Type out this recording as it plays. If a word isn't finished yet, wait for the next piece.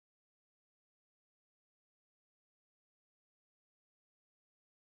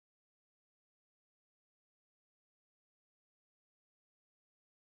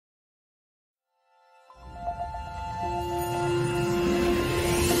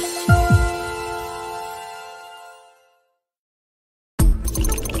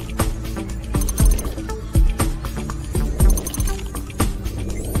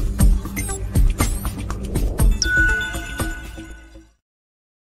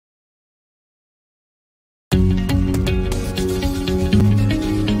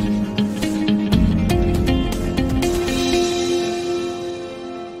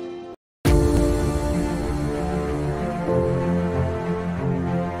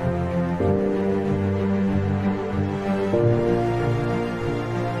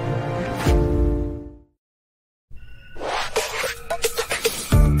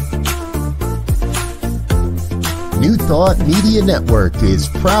Media Network is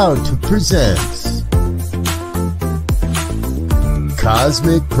proud to present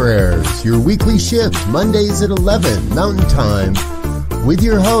Cosmic Prayers, your weekly shift, Mondays at 11 Mountain Time, with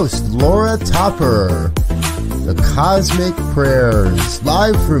your host, Laura Topper. The Cosmic Prayers,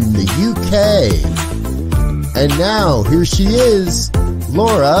 live from the UK. And now, here she is,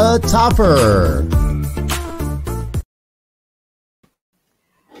 Laura Topper.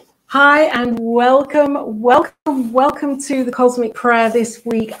 Hi, and welcome to the Cosmic Prayer this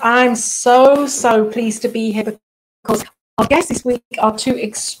week. I'm so pleased to be here because our guests this week are two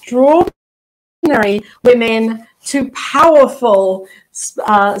extraordinary women, two powerful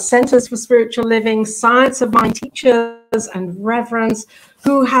Centers for Spiritual Living, Science of Mind teachers and reverends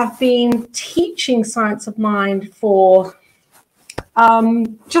who have been teaching Science of Mind for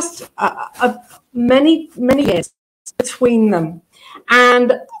many years between them.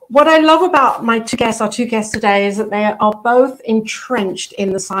 And what I love about our two guests today, is that they are both entrenched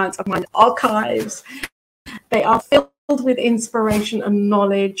in the Science of Mind archives. They are filled with inspiration and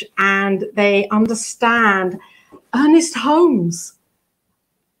knowledge, and they understand Ernest Holmes,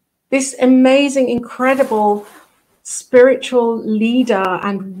 this amazing, incredible spiritual leader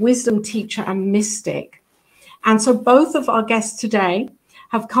and wisdom teacher and mystic. And so both of our guests today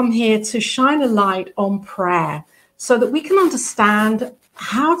have come here to shine a light on prayer so that we can understand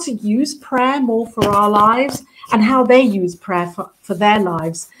how to use prayer more for our lives and how they use prayer for their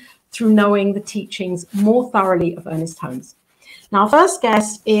lives through knowing the teachings more thoroughly of Ernest Holmes. Now, our first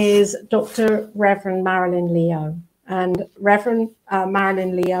guest is Dr. Reverend Marilyn Leo. And Reverend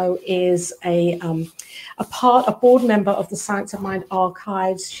Marilyn Leo is a board member of the Science of Mind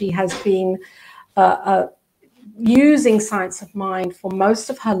archives. She has been using Science of Mind for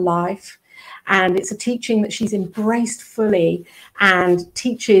most of her life. And it's a teaching that she's embraced fully and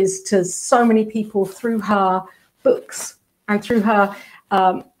teaches to so many people through her books and through her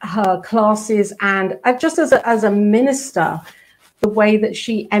classes, and just as a minister, the way that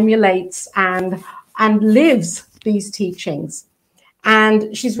she emulates and lives these teachings.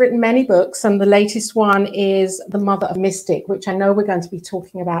 And she's written many books, and the latest one is The Mother of Mystic, which I know we're going to be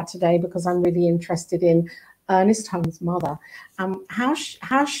talking about today because I'm really interested in Ernest Holmes' mother, how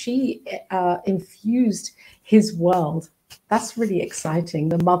she infused his world. That's really exciting.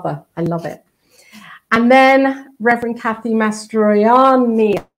 The mother, I love it. And then Reverend Kathy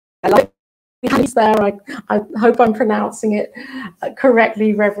Mastroianni. I like it there. I hope I'm pronouncing it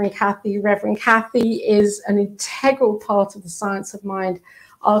correctly. Reverend Kathy. Reverend Kathy is an integral part of the Science of Mind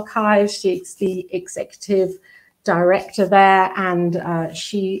archive. She's the executive director there, and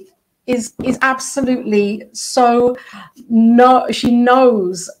she is absolutely she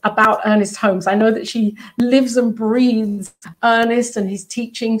knows about Ernest Holmes. I know that she lives and breathes Ernest and his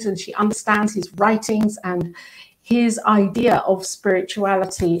teachings, and she understands his writings and his idea of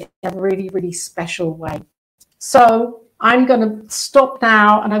spirituality in a really, really special way. So I'm going to stop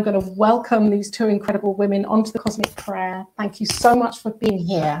now, and I'm going to welcome these two incredible women onto the Cosmic Prayer. Thank you so much for being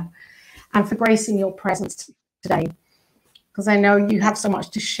here and for gracing your presence today, because I know you have so much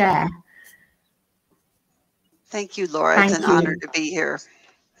to share. Thank you, Laura. It's an honor to be here.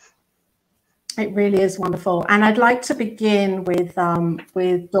 It really is wonderful. And I'd like to begin with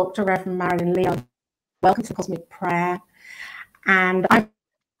Dr. Reverend Marilyn Leo. Welcome to Cosmic Prayer. And I'm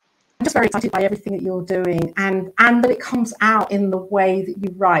just very excited by everything that you're doing, and that it comes out in the way that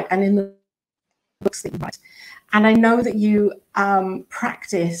you write and in the books that you write. And I know that you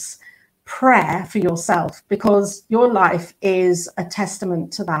practice prayer for yourself, because your life is a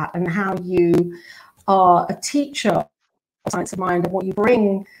testament to that, and how you are a teacher of Science of Mind and what you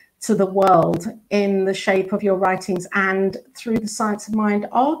bring to the world in the shape of your writings and through the Science of Mind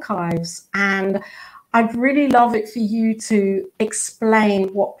archives. And I'd really love it for you to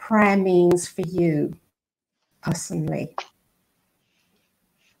explain what prayer means for you personally.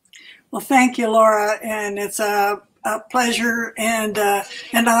 Well, thank you, Laura, and it's a pleasure and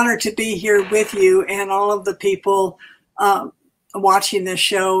an honor to be here with you and all of the people watching this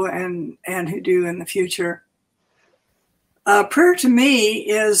show and who do in the future. Prayer to me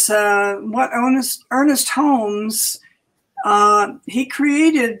is what Ernest Holmes, he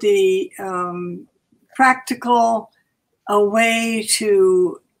created the practical way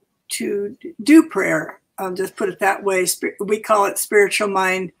to do prayer. I'll just put it that way. We call it spiritual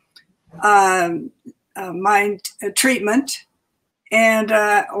mind treatment, and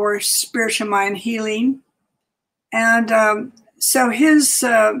or spiritual mind healing. And so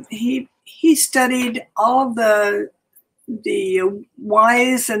he studied all of the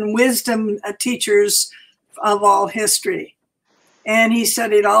wise and wisdom teachers of all history, and he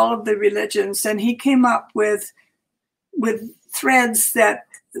studied all of the religions, and he came up with threads that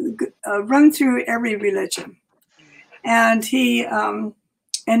run through every religion. And he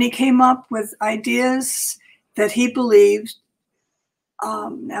came up with ideas that he believed.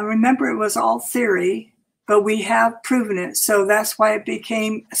 Now remember, it was all theory, but we have proven it. So that's why it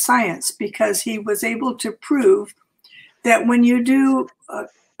became science, because he was able to prove that when you do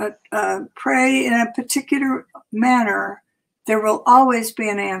pray in a particular manner, there will always be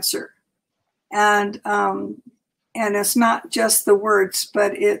an answer. And it's not just the words,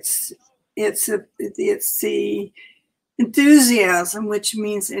 but it's the enthusiasm, which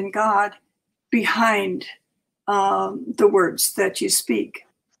means in God, behind the words that you speak,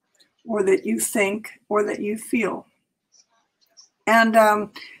 or that you think, or that you feel. And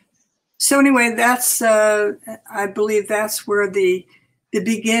so anyway, that's I believe that's where the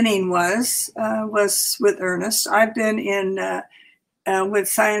beginning was with Ernest. I've been in with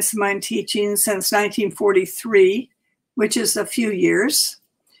Science of Mind teaching since 1943, which is a few years,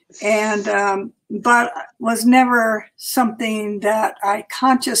 and but was never something that I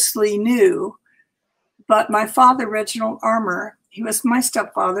consciously knew. But my father, Reginald Armour, he was my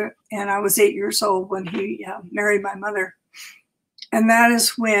stepfather, and I was 8 years old when he married my mother. And that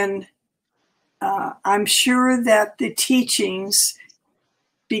is when I'm sure that the teachings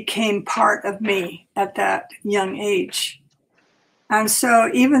became part of me at that young age. And so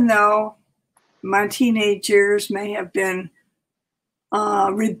even though my teenage years may have been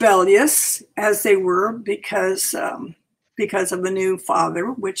rebellious, as they were, because of a new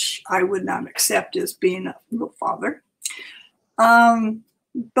father, which I would not accept as being a real father.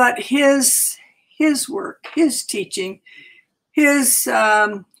 But his work, his teaching, his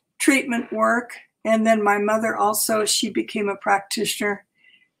treatment work, and then my mother also, she became a practitioner,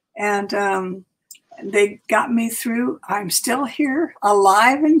 and they got me through. I'm still here,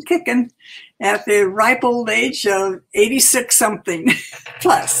 alive and kicking at the ripe old age of 86 something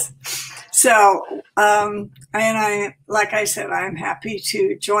plus. So, and I, like I said, I'm happy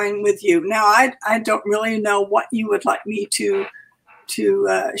to join with you. Now, I don't really know what you would like me to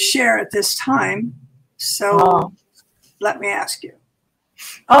share at this time. So let me ask you.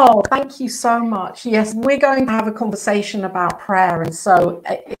 Oh, thank you so much. Yes, we're going to have a conversation about prayer. And so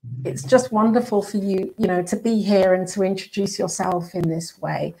it's just wonderful for you, to be here and to introduce yourself in this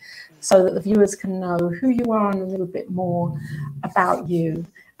way so that the viewers can know who you are and a little bit more about you.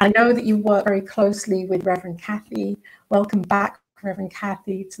 I know that you work very closely with Reverend Kathy. Welcome back, Reverend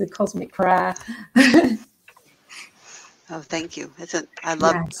Kathy, to the Cosmic Prayer. Oh, thank you. I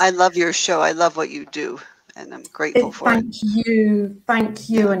love your show. I love what you do, and I'm grateful for it. Thank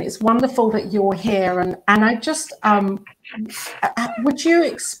you. And it's wonderful that you're here. And I just, would you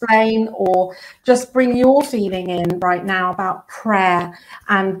explain or just bring your feeling in right now about prayer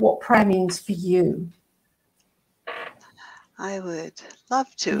and what prayer means for you? I would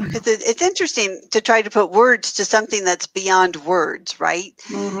love to, because it's interesting to try to put words to something that's beyond words, right?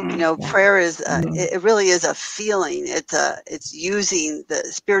 Mm-hmm. Prayer is it really is a feeling. It's using the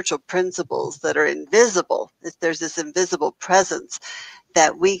spiritual principles that are invisible. There's this invisible presence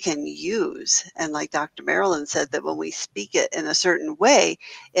that we can use, and like Dr. Marilyn said, that when we speak it in a certain way,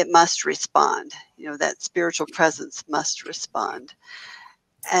 it must respond. That spiritual presence must respond.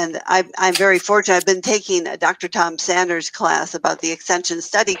 And I'm very fortunate. I've been taking a Dr. Tom Sanders class about the extension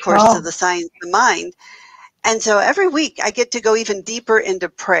study course of the Science of Mind. And so every week I get to go even deeper into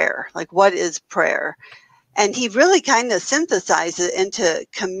prayer. Like, what is prayer? And he really kind of synthesizes it into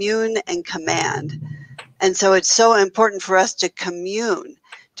commune and command. And so it's so important for us to commune,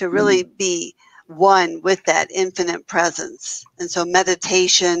 to really be one with that infinite presence. And so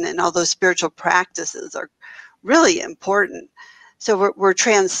meditation and all those spiritual practices are really important. So we're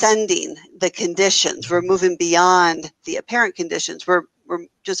transcending the conditions. We're moving beyond the apparent conditions. We're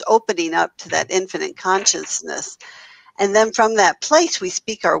just opening up to that infinite consciousness. And then from that place, we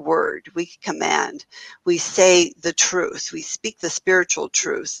speak our word. We command. We say the truth. We speak the spiritual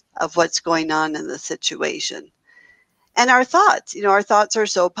truth of what's going on in the situation. And our thoughts, our thoughts are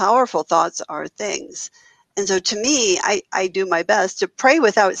so powerful. Thoughts are things. And so to me, I do my best to pray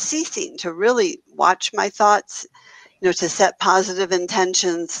without ceasing, to really watch my thoughts, to set positive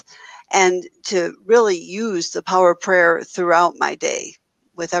intentions, and to really use the power of prayer throughout my day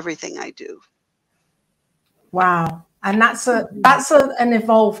with everything I do. Wow. And that's an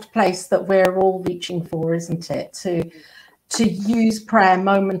evolved place that we're all reaching for, isn't it? To use prayer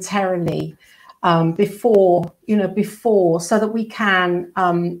momentarily before, so that we can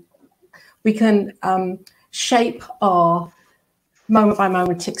shape our moment by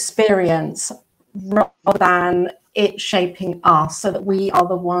moment experience rather than it shaping us, so that we are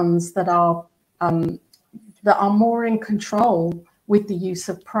the ones that are that are more in control with the use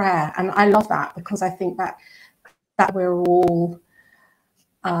of prayer. And I love that, because I think that we're all,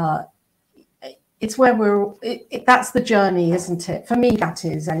 it's where that's the journey, isn't it? For me, that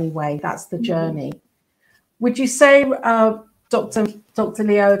is, anyway, that's the journey. Would you say, Dr.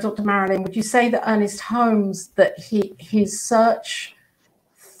 Leo, Dr. Marilyn, would you say that Ernest Holmes, that his search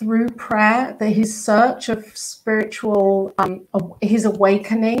through prayer, that his search of spiritual, his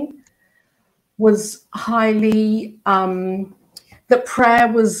awakening was highly, that prayer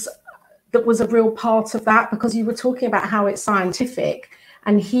was a real part of that? Because you were talking about how it's scientific,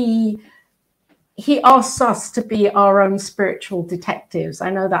 and he asks us to be our own spiritual detectives. I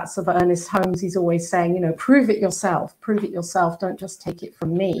know that's of Ernest Holmes. He's always saying, prove it yourself, don't just take it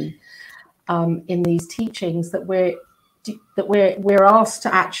from me. In these teachings, that we're asked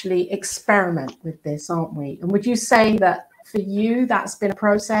to actually experiment with this, aren't we? And would you say that for you, that's been a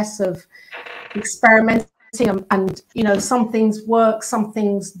process of experimenting, and some things work, some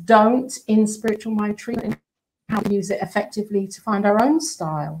things don't in spiritual mind treatment, and how to use it effectively to find our own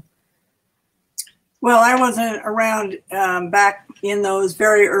style? Well, I wasn't around back in those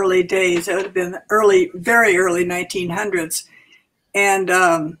very early days. It would have been very early 1900s. And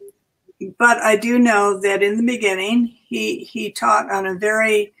but I do know that in the beginning, he taught on a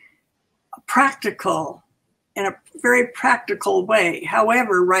very practical way.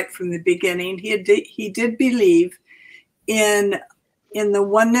 However, right from the beginning, he did believe in the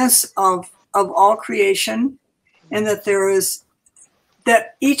oneness of all creation, and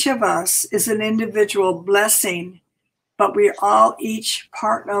that each of us is an individual blessing, but we're all each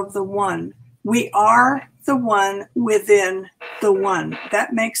part of the one. We are the one within the one.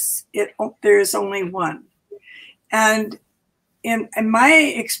 That makes it, there is only one. And in my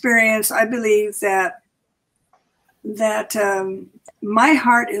experience, I believe that my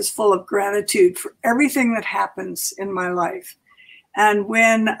heart is full of gratitude for everything that happens in my life. And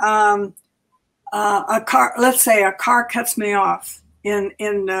when let's say a car cuts me off,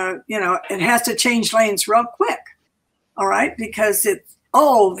 it has to change lanes real quick, all right, because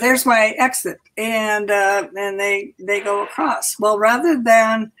there's my exit, and they go across. Well, rather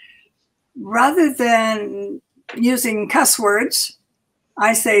than using cuss words,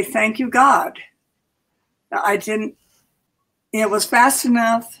 I say, thank you, God. It was fast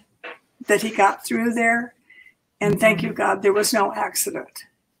enough that he got through there, and thank you, God, there was no accident.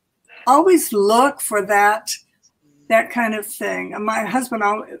 Always look for that kind of thing. And my husband,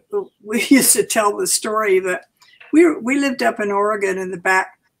 we used to tell the story that we lived up in Oregon in the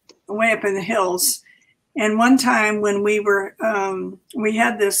back, way up in the hills. And one time when we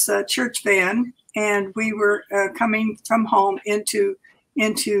had this church van, and we were coming from home into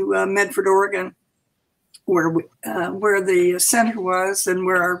Medford, Oregon, where the center was and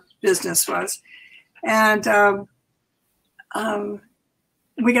where our business was. And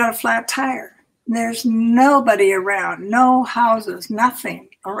we got a flat tire. There's nobody around, no houses, nothing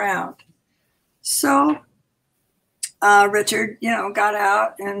around. So Richard, got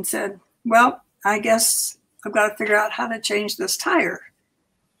out and said, well, I guess I've got to figure out how to change this tire.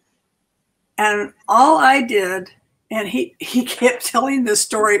 And all I did, and he kept telling this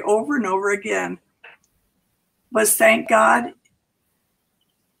story over and over again, was thank God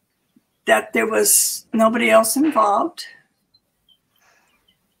that there was nobody else involved,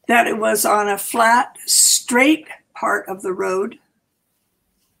 that it was on a flat, straight part of the road,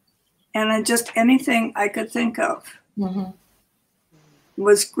 and just anything I could think of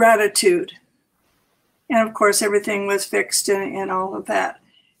was gratitude. And of course, everything was fixed and all of that.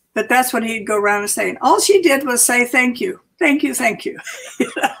 But that's what he'd go around and saying. All she did was say, thank you, thank you, thank you.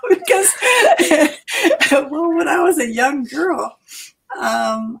 Because, well, when I was a young girl,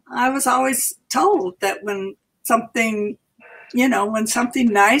 I was always told that when something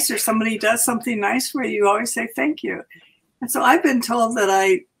nice or somebody does something nice for you, you always say thank you. And so I've been told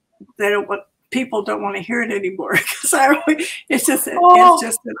that people don't want to hear it anymore, because it's just an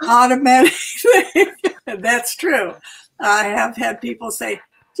automatic thing. That's true. I have had people say,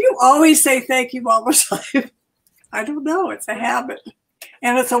 do you always say thank you all the time? I don't know. It's a habit.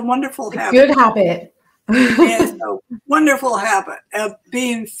 And it's a wonderful habit. Good habit. It's a wonderful habit of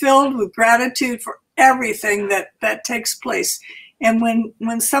being filled with gratitude for everything that takes place. And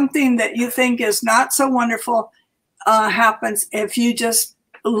when something that you think is not so wonderful happens, if you just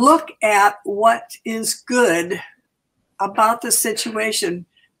look at what is good about the situation,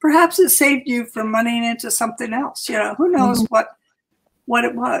 perhaps it saved you from running into something else. Who knows what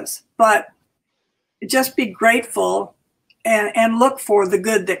it was, but just be grateful and look for the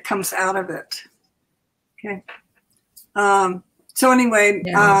good that comes out of it. Okay. So anyway,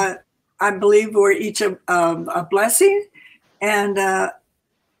 I believe we're each a blessing, and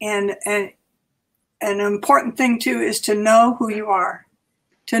an important thing too is to know who you are,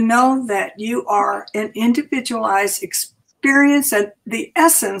 to know that you are an individualized experience and the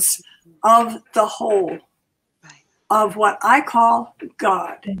essence of the whole, of what I call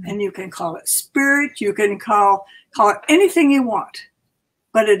God. And you can call it spirit, you can call it anything you want,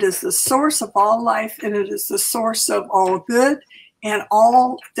 but it is the source of all life, and it is the source of all good and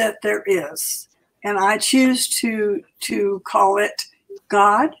all that there is. And I choose to call it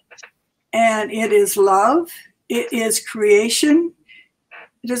God, and it is love, it is creation,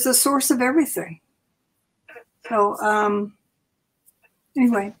 it is the source of everything. So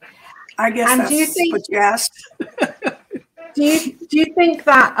anyway, I guess and that's what you asked. Do you think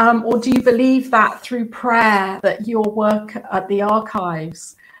that, or do you believe that through prayer, that your work at the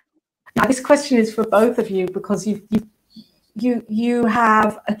archives? Now, this question is for both of you, because you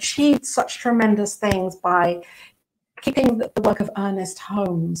have achieved such tremendous things by keeping the work of Ernest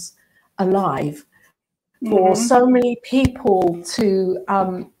Holmes alive for so many people to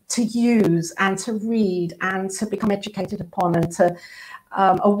use and to read and to become educated upon and to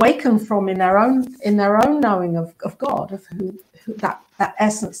awaken from in their own knowing of God, of who that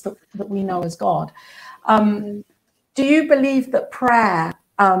essence that we know as God. Do you believe that prayer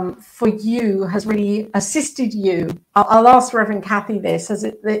for you has really assisted you? I'll ask Reverend Kathy this. Has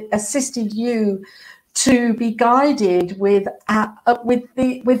it assisted you to be guided with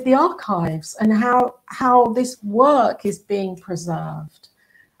the archives, and how this work is being preserved,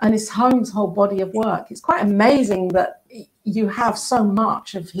 and his Holmes' whole body of work? It's quite amazing that you have so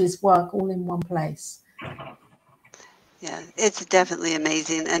much of his work all in one place. Yeah, it's definitely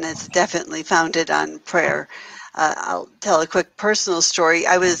amazing, and it's definitely founded on prayer. I'll tell a quick personal story.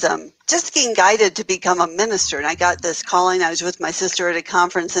 I was just getting guided to become a minister, and I got this calling. I was with my sister at a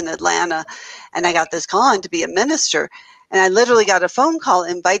conference in Atlanta, and I got this calling to be a minister. And I literally got a phone call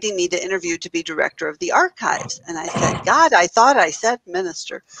inviting me to interview to be director of the archives. And I said, God, I thought I said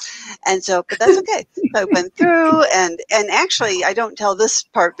minister. And so, but that's okay. So I went through, and actually, I don't tell this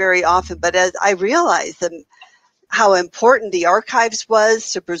part very often, but as I realized how important the archives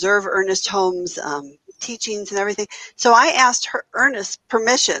was to preserve Ernest Holmes' teachings and everything. So I asked Ernest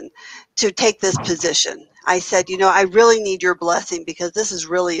permission to take this position. I said, I really need your blessing, because this is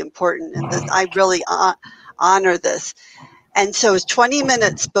really important, and I really honor this. And so it was 20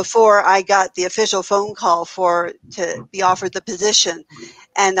 minutes before I got the official phone call to be offered the position.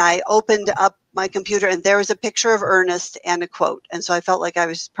 And I opened up my computer, and there was a picture of Ernest and a quote. And so I felt like I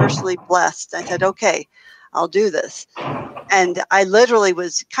was personally blessed. I said, okay, I'll do this. And I literally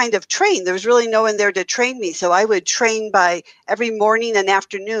was kind of trained. There was really no one there to train me. So I would train by every morning and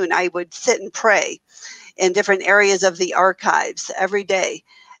afternoon. I would sit and pray in different areas of the archives every day.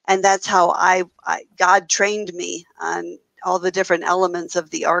 And that's how God trained me on all the different elements of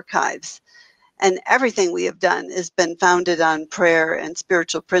the archives. And everything we have done has been founded on prayer and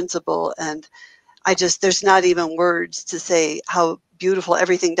spiritual principle. And there's not even words to say how beautiful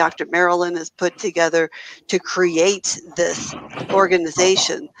everything Dr. Marilyn has put together to create this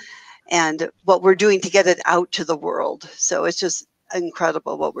organization and what we're doing to get it out to the world. So it's just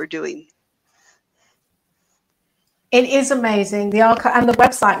incredible what we're doing. It is amazing. The archive and the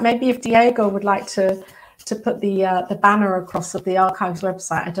website. Maybe if Diego would like to put the banner across of the archives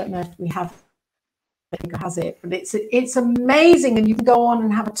website. I don't know if we have. I think it has it, but it's amazing, and you can go on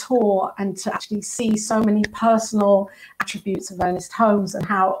and have a tour and to actually see so many personal attributes of Ernest Holmes and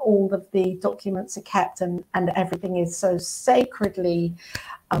how all of the documents are kept, and everything is so sacredly.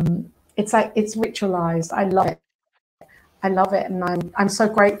 It's like it's ritualized. I love it, and I'm so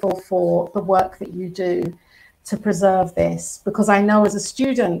grateful for the work that you do to preserve this, because I know as a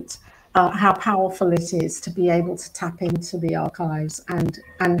student how powerful it is to be able to tap into the archives, and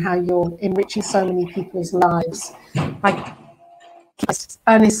how you're enriching so many people's lives by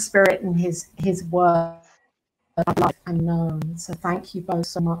Ernest's spirit and his word of life and known. So thank you both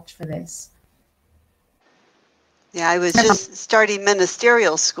so much for this. Yeah, I was just starting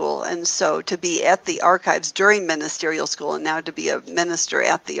ministerial school, and so to be at the archives during ministerial school, and now to be a minister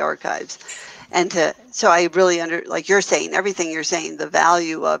at the archives. And so I really like you're saying, everything you're saying, the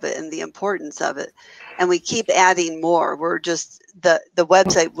value of it and the importance of it. And we keep adding more. We're just, the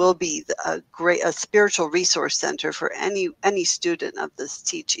website will be a spiritual resource center for any student of this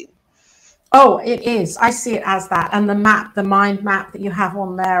teaching. Oh, it is. I see it as that. And the map, the mind map that you have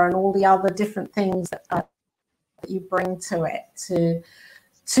on there, and all the other different things that you bring to it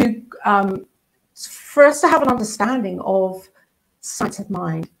for us to have an understanding of science of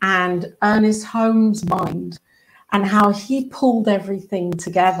mind and Ernest Holmes' mind, and how he pulled everything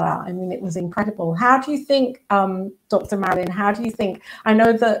together. I mean, it was incredible. How do you think, Dr. Marilyn, how do you think, I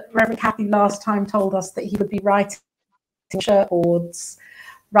know that Reverend Kathy last time told us that he would be writing shirt boards,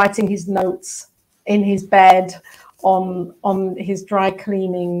 writing his notes in his bed on his dry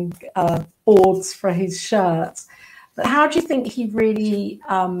cleaning boards for his shirts. But how do you think he really,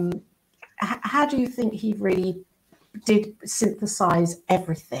 did synthesize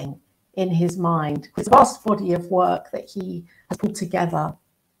everything in his mind? His vast body of work that he has put together.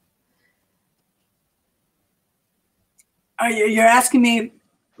 You're asking me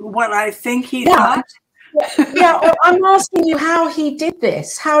what I think he thought? Yeah, I'm asking you how he did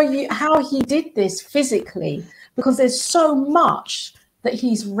this, how he did this physically, because there's so much that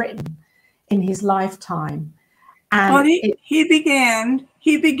he's written in his lifetime. And well, he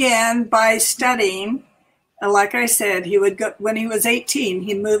began by studying. Like I said, he would go when he was 18.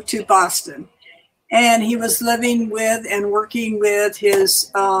 He moved to Boston, and he was living with and working with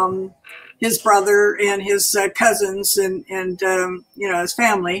his brother and his cousins and his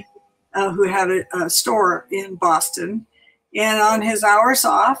family, who had a store in Boston. And on his hours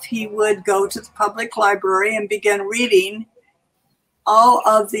off, he would go to the public library and begin reading all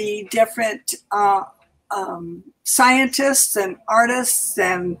of the different scientists and artists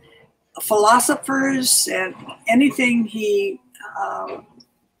and philosophers and everything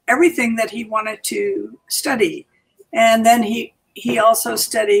that he wanted to study. And then he also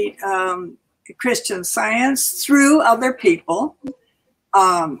studied Christian Science through other people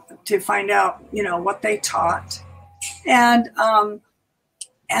to find out, what they taught. And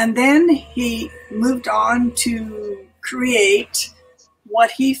then he moved on to create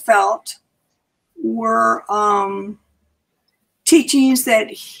what he felt were teachings that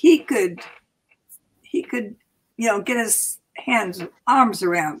he could get his arms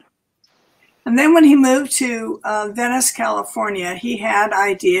around. And then when he moved to Venice, California, he had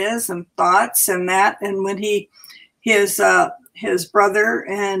ideas and thoughts and that. And when his brother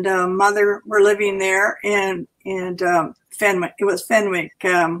and mother were living there in Fenwick, it was Fenwick,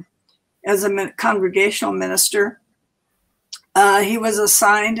 as a congregational minister. He was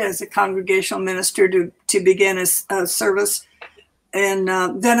assigned as a congregational minister to begin his service in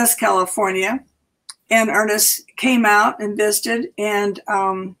Venice, California. And Ernest came out and visited. And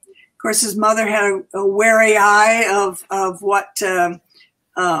of course, his mother had a wary eye of what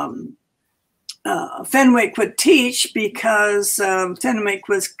Fenwick would teach, because Fenwick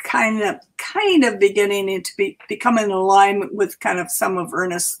was kind of beginning to become in alignment with kind of some of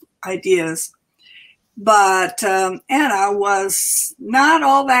Ernest's ideas. But Anna was not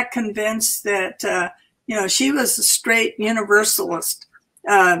all that convinced that, she was a straight universalist,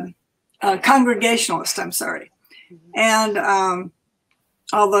 congregationalist, I'm sorry. And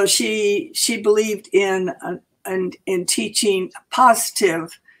although she believed in teaching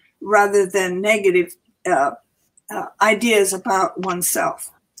positive rather than negative ideas about oneself.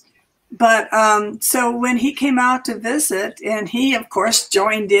 But so when he came out to visit, and he, of course,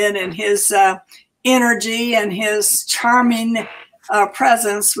 joined in his energy and his charming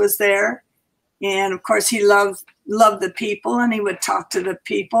presence was there. And of course, he loved the people, and he would talk to the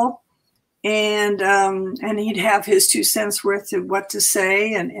people, and he'd have his 2 cents worth of what to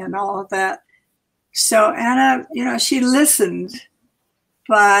say and all of that. So Anna, she listened,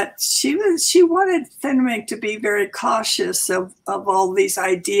 but she wanted Fenwick to be very cautious of all these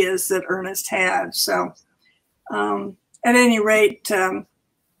ideas that Ernest had. So at any rate,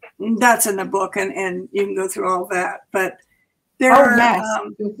 that's in the book, and you can go through all that. But there are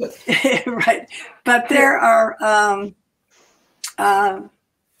right. But there are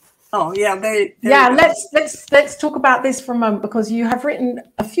let's talk about this for a moment, because you have written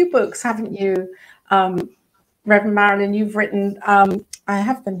a few books, haven't you, Reverend Marilyn? You've written, I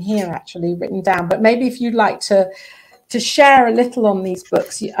have them here actually written down, but maybe if you'd like to share a little on these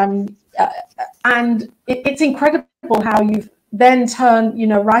books. And it's incredible how you've then turned,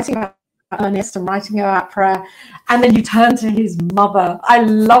 writing about Ernest and writing about prayer, and then you turn to his mother. I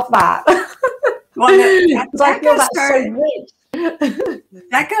love that. Well, I feel that's so rich.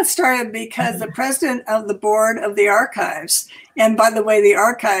 That got started because the president of the board of the archives, and by the way, the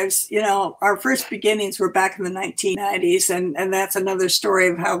archives, our first beginnings were back in the 1990s, and that's another story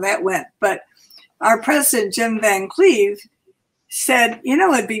of how that went. But our president, Jim Van Cleve, said,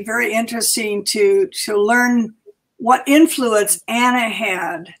 it'd be very interesting to learn what influence Anna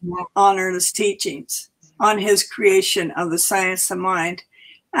had on Ernest's teachings, on his creation of the science of mind.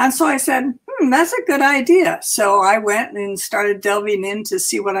 And so I said, that's a good idea. So I went and started delving in to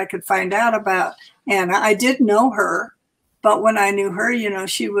see what I could find out about Anna. I did know her, but when I knew her,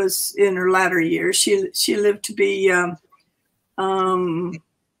 she was in her latter years. She lived to be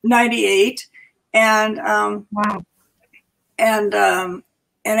 98, and wow. And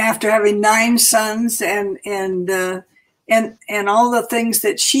after having 9 sons and all the things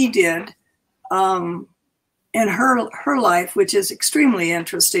that she did in her life, which is extremely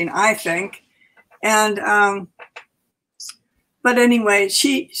interesting, I think. And but anyway,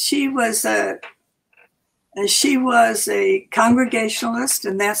 she was a Congregationalist,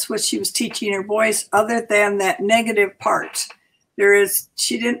 and that's what she was teaching her boys. Other than that negative part,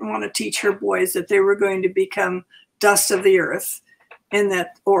 she didn't want to teach her boys that they were going to become dust of the earth, and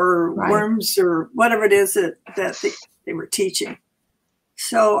that, or worms, or whatever it is that they were teaching.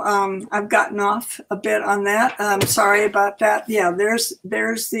 So I've gotten off a bit on that. I'm sorry about that. Yeah, there's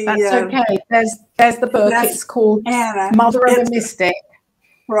the. That's okay. There's the book. It's called Anna, Mother of a Mystic.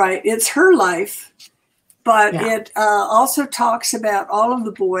 Right. It's her life, but it also talks about all of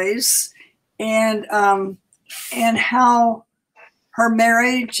the boys and how her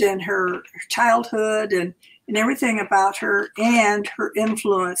marriage and her childhood and everything about her and her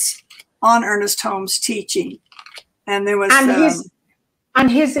influence on Ernest Holmes' teaching. And there was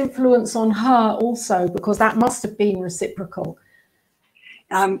his influence on her also, because that must have been reciprocal.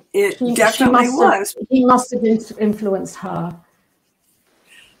 It definitely was. He must have influenced her.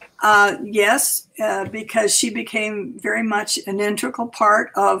 Yes, because she became very much an integral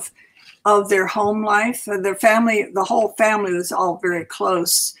part of their home life. Their family, the whole family was all very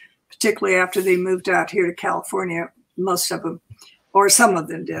close, particularly after they moved out here to California. Most of them, or some of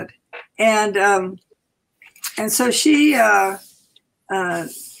them did. And so she had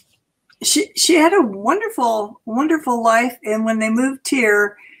a wonderful, wonderful life. And when they moved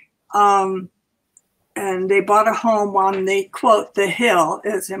here, and they bought a home on the, quote, the hill,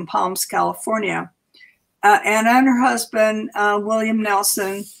 is in Palms, California. Anna and her husband, William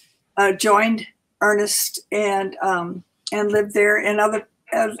Nelson, joined Ernest and lived there. And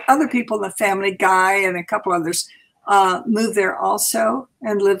other people in the family, Guy and a couple others, moved there also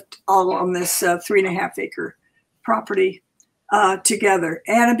and lived all on this 3.5 acre property together.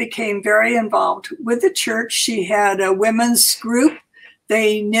 Anna became very involved with the church. She had a women's group.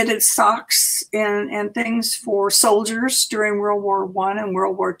 They knitted socks and things for soldiers during World War I and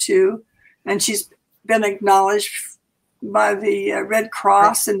World War II. And she's been acknowledged by the Red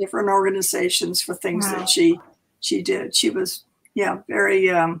Cross and different organizations for things that she did. She was,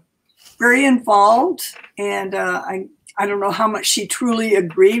 very, very involved. And I don't know how much she truly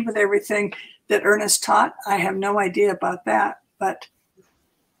agreed with everything that Ernest taught. I have no idea about that. But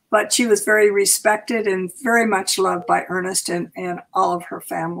she was very respected and very much loved by Ernest and all of her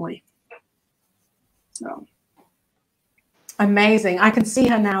family. So amazing. I can see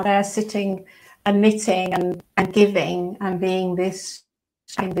her now there sitting and knitting and giving and being this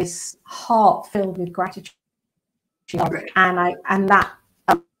heart filled with gratitude. Right. And that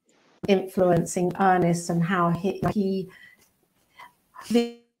influencing Ernest and how one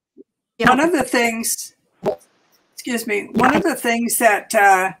of the things that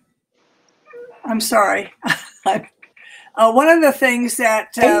I'm sorry. One of the things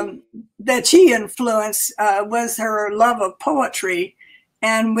that she influenced was her love of poetry.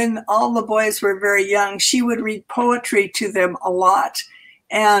 And when all the boys were very young, she would read poetry to them a lot,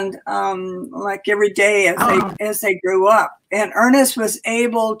 and like every day as they grew up. And Ernest was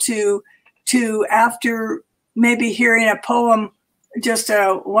able to after maybe hearing a poem just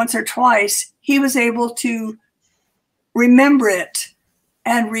once or twice, he was able to remember it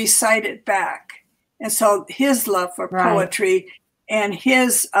and recite it back. And so his love for poetry and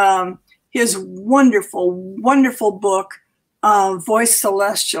his wonderful, wonderful book, Voice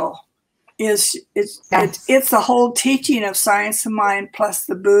Celestial, it's the whole teaching of science of mind plus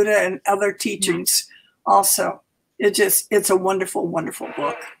the Buddha and other teachings also. It's a wonderful, wonderful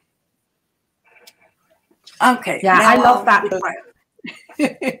book. Okay. Yeah, I love that book.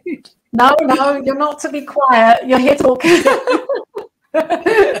 No, you're not to be quiet. You're here talking.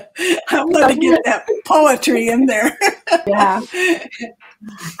 I'm going to get that poetry in there. Yeah.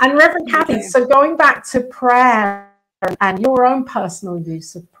 And Reverend Kathy, so going back to prayer and your own personal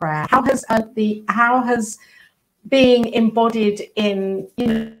use of prayer, how has being embodied in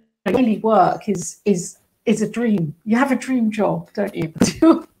daily work is a dream? You have a dream job, don't you?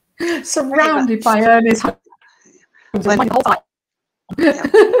 Surrounded by Ernest. When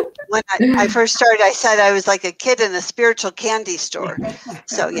I first started, I said I was like a kid in a spiritual candy store.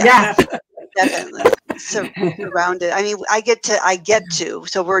 So yeah. Definitely surrounded. I mean, I get to.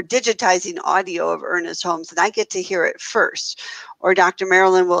 So we're digitizing audio of Ernest Holmes, and I get to hear it first, or Dr.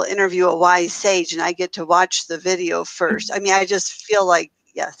 Marilyn will interview a wise sage and I get to watch the video first. I mean, I just feel like,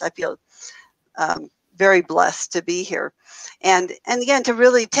 yes, I feel very blessed to be here. And again, to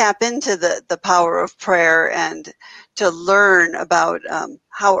really tap into the power of prayer and to learn about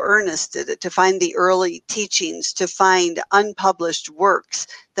how Ernest did it, to find the early teachings, to find unpublished works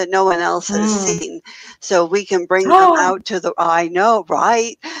that no one else has seen, so we can bring them out to the, I know,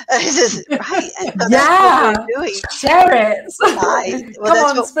 right? Just, right. And so that's what we're doing. Share it. Well,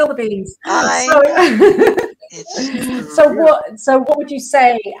 Come on, spill the beans. So what would you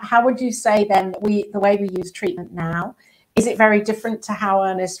say, how would you say then the way we use treatment now, is it very different to how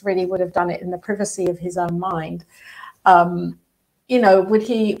Ernest really would have done it in the privacy of his own mind? You know,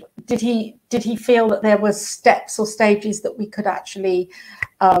 did he feel that there were steps or stages that we could actually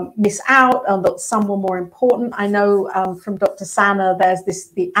miss out, and that some were more important? I know from Dr. Sanna, there's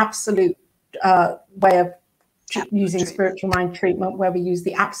the absolute way of using spiritual mind treatment, where we use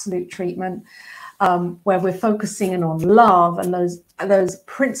the absolute treatment, where we're focusing in on love and those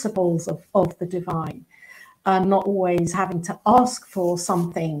principles of the divine, and not always having to ask for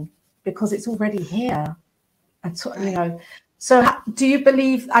something because it's already here. You know, so do you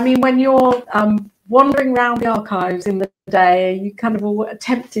believe, I mean, when you're wandering around the archives in the day, you kind of are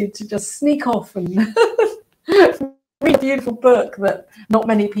tempted to just sneak off and read a beautiful book that not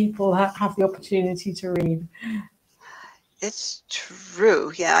many people have the opportunity to read? It's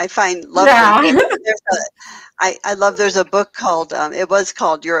true. Yeah, I find love. I love. There's a book called. It was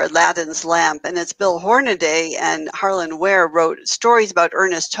called Your Aladdin's Lamp, and it's Bill Hornaday and Harlan Ware wrote stories about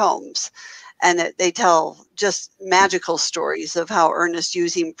Ernest Holmes, and they tell just magical stories of how Ernest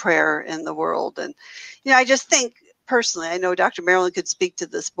using prayer in the world. And you know, I just think personally, I know Dr. Marilyn could speak to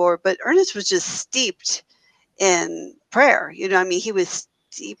this more, but Ernest was just steeped in prayer. You know, I mean, he was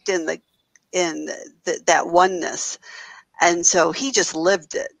steeped in that oneness. And so he just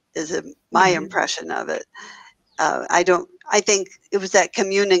lived it, is my impression of it. I think it was that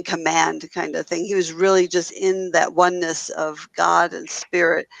commune and command kind of thing. He was really just in that oneness of God and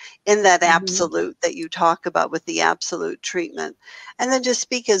spirit, in that absolute that you talk about with the absolute treatment, and then just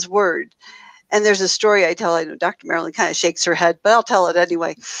speak his word. And there's a story I tell, I know Dr. Marilyn kind of shakes her head, but I'll tell it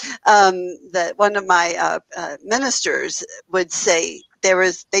anyway, that one of my ministers would say they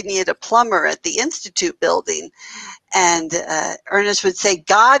needed a plumber at the Institute building. And Ernest would say,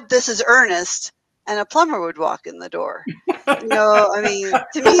 "God, this is Ernest," and a plumber would walk in the door. You know, I mean,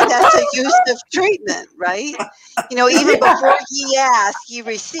 to me, that's a use of treatment, right? You know, even before he asked, he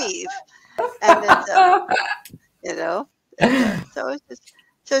received. And it's, you know, so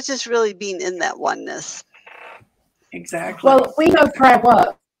it's just really being in that oneness. Exactly. Well, we know prayer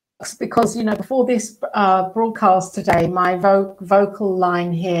works because, you know, before this broadcast today, my vocal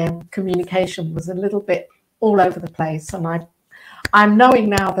line here, communication, was a little bit all over the place, and I'm knowing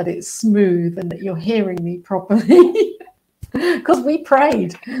now that it's smooth and that you're hearing me properly because we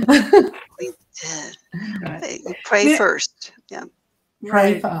prayed. We did. Right. We pray first. Yeah.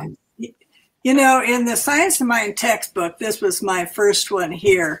 Pray first. You know, in the Science of Mind textbook, this was my first one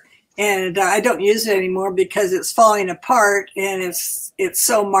here, and I don't use it anymore because it's falling apart and it's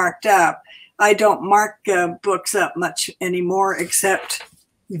so marked up. I don't mark books up much anymore, except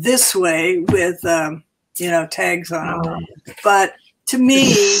this way with you know, tags on them. But to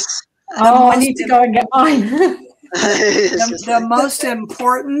me, I need to go and get mine. the most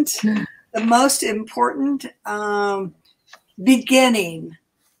important beginning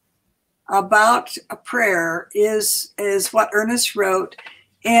about a prayer is what Ernest wrote,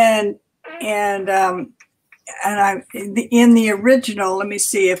 and I in the original. Let me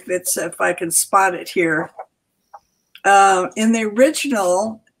see if I can spot it here. In the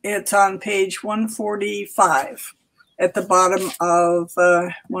original, it's on page 145 at the bottom of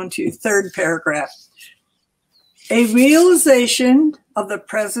third paragraph. A realization of the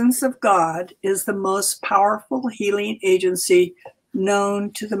presence of God is the most powerful healing agency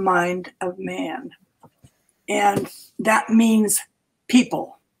known to the mind of man. And that means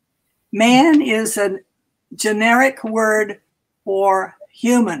people. Man is a generic word for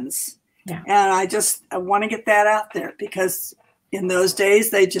humans. Yeah. And I want to get that out there because in those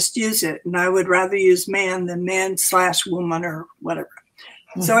days, they just use it. And I would rather use man than man/woman or whatever.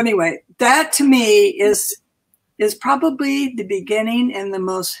 Mm-hmm. So anyway, that to me is probably the beginning and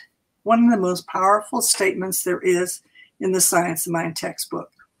one of the most powerful statements there is in the Science of Mind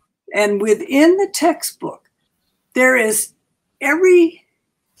textbook. And within the textbook, there is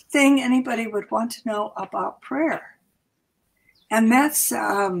everything anybody would want to know about prayer. And that's,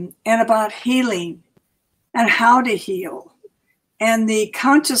 and about healing and how to heal. And the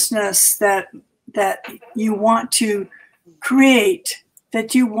consciousness that you want to create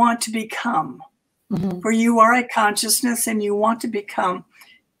that you want to become. For you are a consciousness and you want to become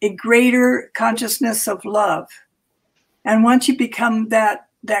a greater consciousness of love. And once you become that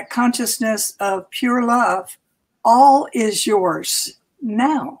consciousness of pure love, all is yours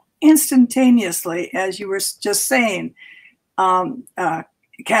now, instantaneously, as you were just saying,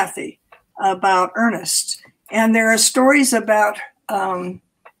 Kathy, about Ernest. And there are stories about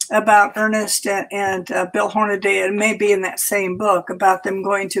Ernest and Bill Hornaday. It may be in that same book about them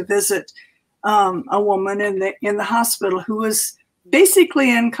going to visit a woman in the hospital who was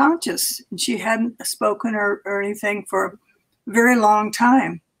basically unconscious. And she hadn't spoken or anything for a very long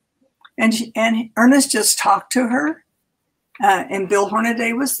time. And Ernest just talked to her. And Bill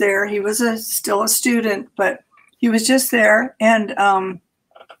Hornaday was there. He was still a student, but he was just there. And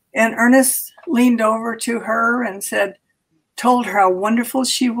Ernest leaned over to her and told her how wonderful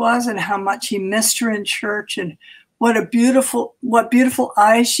she was and how much he missed her in church and what beautiful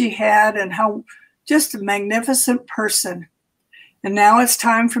eyes she had and how just a magnificent person. And now it's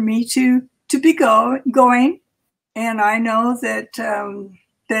time for me to be going. And I know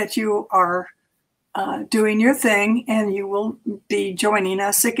that you are doing your thing and you will be joining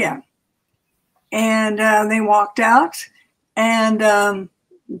us again. And they walked out and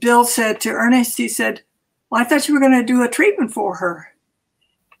Bill said to Ernest, he said, well, I thought you were going to do a treatment for her.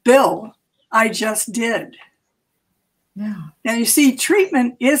 Bill, I just did. Yeah. Now, you see,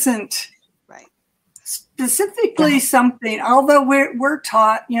 treatment isn't specifically something, although we're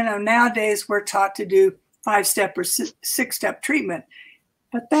taught, nowadays we're taught to do 5-step or 6-step treatment.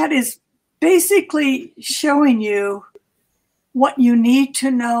 But that is basically showing you what you need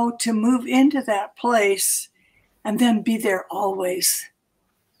to know to move into that place and then be there always.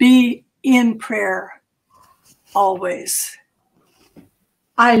 Be in prayer always.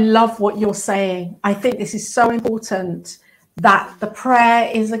 I love what you're saying. I think this is so important that the prayer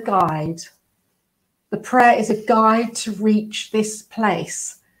is a guide. The prayer is a guide to reach this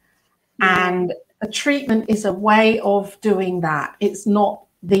place. And a treatment is a way of doing that. It's not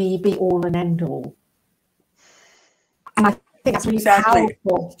the be all and end all. And I think that's really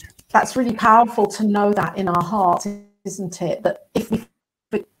powerful. That's really powerful to know that in our hearts, isn't it? That if we,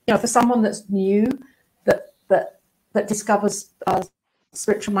 for someone that's new, that discovers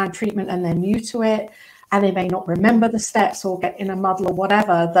spiritual mind treatment and they're new to it, and they may not remember the steps or get in a muddle or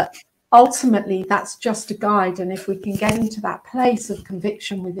whatever, that ultimately that's just a guide. And if we can get into that place of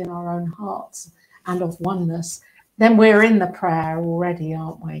conviction within our own hearts and of oneness, then we're in the prayer already,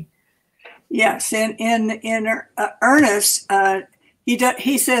 aren't we? Yes. And in Ernest,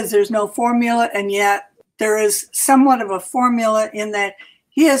 he says there's no formula, and yet there is somewhat of a formula in that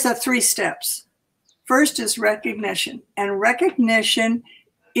he has 3 steps. First is recognition, and recognition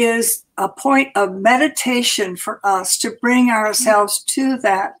is a point of meditation for us to bring ourselves to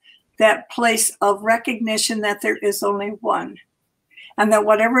that place of recognition that there is only one, and that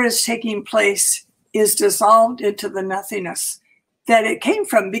whatever is taking place is dissolved into the nothingness that it came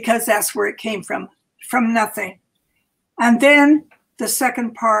from, because that's where it came from nothing. And then the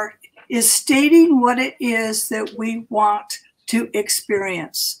second part is stating what it is that we want to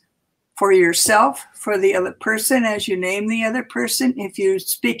experience. For yourself, for the other person, as you name the other person. If you're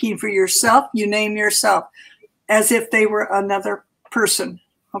speaking for yourself, you name yourself as if they were another person,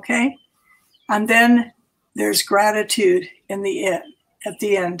 okay? And then there's gratitude at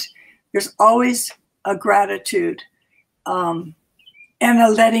the end. There's always a gratitude and a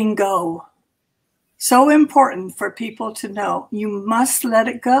letting go. So important for people to know. You must let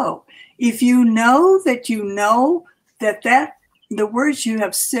it go. If you know that the words you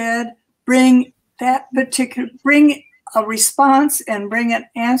have said bring a response and bring an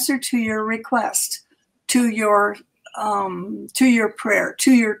answer to your request, to your prayer,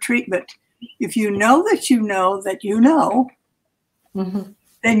 to your treatment. If you know that you know that you know,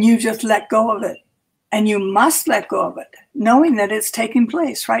 then you just let go of it. And you must let go of it, knowing that it's taking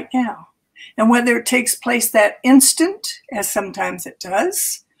place right now. And whether it takes place that instant, as sometimes it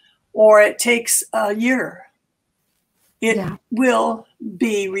does, or it takes a year, it will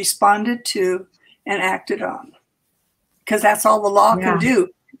be responded to and acted on, because that's all the law can do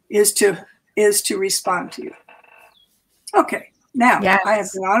is to respond to you. Okay, now I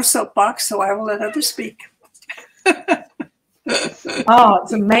have been on a soapbox, so I will let others speak. Oh,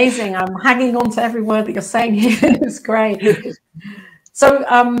 it's amazing. I'm hanging on to every word that you're saying here. It's great. So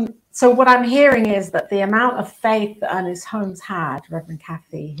what I'm hearing is that the amount of faith that Ernest Holmes had, Reverend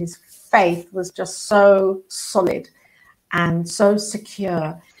Kathy, his faith was just so solid and so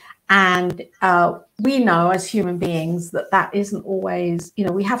secure. And we know as human beings that isn't always,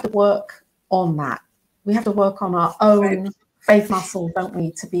 we have to work on that. We have to work on our own faith muscle, don't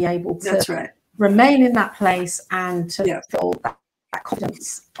we, to be able to That's right. remain in that place and to Yes. feel that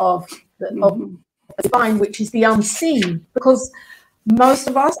confidence of the divine, which is the unseen. Because most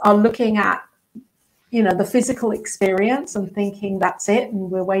of us are looking at, you know, the physical experience and thinking that's it,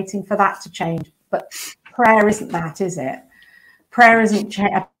 and we're waiting for that to change. But prayer isn't that, is it? Prayer isn't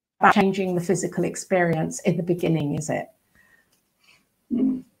about changing the physical experience in the beginning, is it?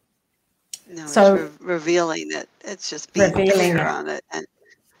 No, So it's revealing it. It's just being clear on it. And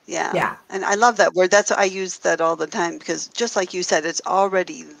yeah. And I love that word. I use that all the time, because just like you said, it's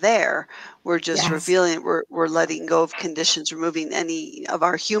already there. We're just revealing it. We're letting go of conditions, removing any of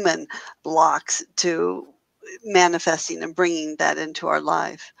our human blocks to manifesting and bringing that into our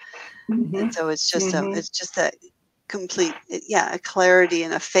life. And so it's just that complete, a clarity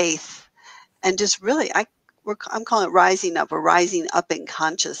and a faith, and just really, I'm calling it rising up. We're rising up in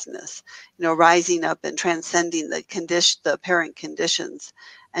consciousness, you know, rising up and transcending the apparent conditions,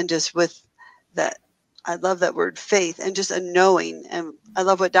 and just with that, I love that word faith, and just a knowing. And I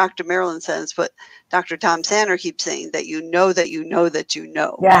love what Dr. Marilyn says, what Dr. Tom Sander keeps saying, that you know that you know that you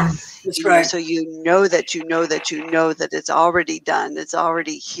know. Yeah, that's right. So you know that you know that you know that it's already done. It's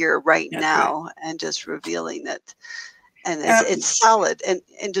already here right now, and just revealing it. And it's solid. And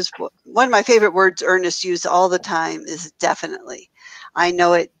just one of my favorite words Ernest used all the time is definitely. I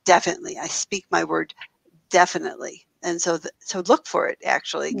know it definitely. I speak my word definitely. And so look for it,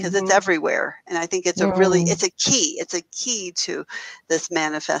 actually, because it's everywhere. And I think it's it's a key. It's a key to this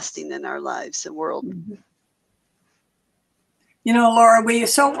manifesting in our lives and world. You know, Laura, we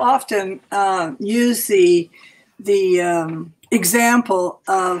so often use the example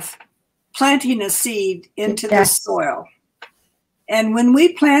of planting a seed into the soil. And when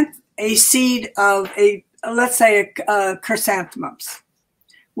we plant a seed of let's say chrysanthemums,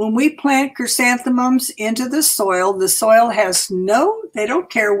 when we plant chrysanthemums into the soil has they don't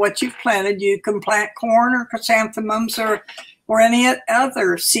care what you've planted. You can plant corn or chrysanthemums or any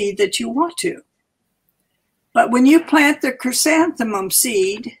other seed that you want to. But when you plant the chrysanthemum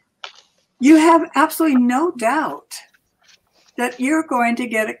seed, you have absolutely no doubt that you're going to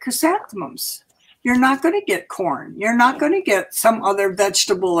get chrysanthemums. You're not going to get corn. You're not going to get some other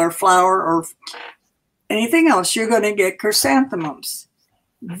vegetable or flower or anything else. You're going to get chrysanthemums.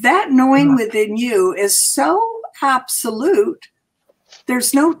 That knowing within you is so absolute,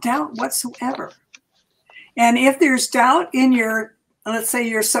 there's no doubt whatsoever. And if there's doubt in your, let's say,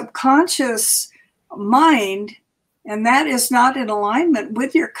 your subconscious mind, and that is not in alignment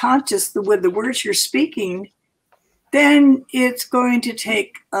with your conscious, with the words you're speaking, then it's going to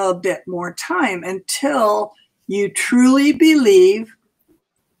take a bit more time until you truly believe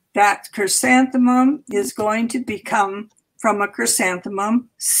that chrysanthemum is going to become from a chrysanthemum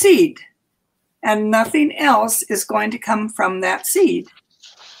seed, and nothing else is going to come from that seed.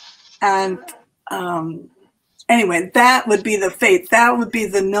 And anyway, that would be the faith. That would be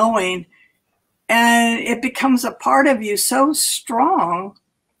the knowing. And it becomes a part of you so strong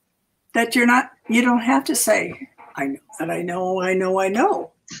that you don't have to say, I know that I know, I know, I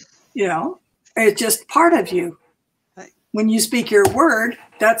know. You know, it's just part of you. Right. When you speak your word,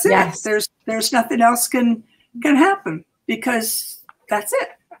 that's it. There's nothing else can happen, because that's it.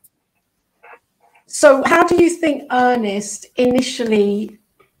 So how do you think Ernest initially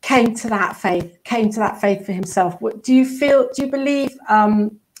came to that faith for himself? Do you believe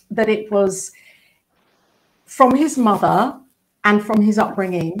that it was from his mother and from his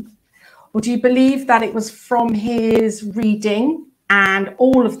upbringing? Or do you believe that it was from his reading and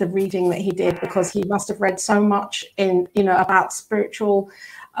all of the reading that he did, because he must have read so much about spiritual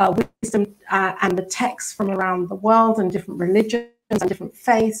wisdom and the texts from around the world and different religions and different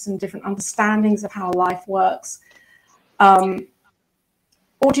faiths and different understandings of how life works?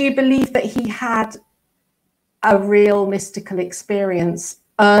 Or do you believe that he had a real mystical experience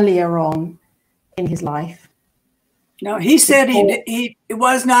earlier on in his life? No, he said it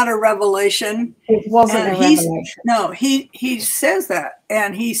was not a revelation. It wasn't a revelation. No, he says that,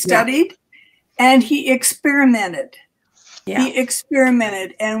 and he studied and he experimented. Yeah. He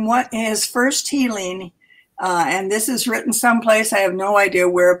experimented, and what his first healing, and this is written someplace, I have no idea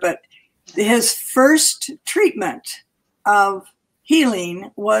where, but his first treatment of healing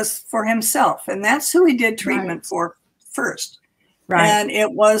was for himself, and that's who he did treatment for first. Right. And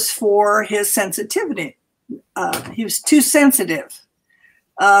it was for his sensitivity. He was too sensitive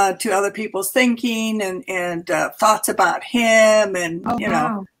to other people's thinking and thoughts about him, and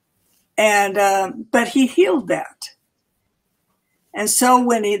know, and but he healed that. And so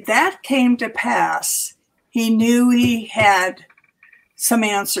when that came to pass, he knew he had some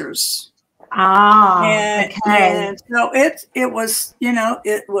answers And, okay. and so it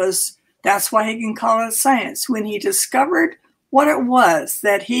was, that's why he can call it science. When he discovered what it was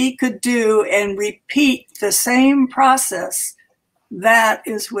that he could do and repeat the same process, that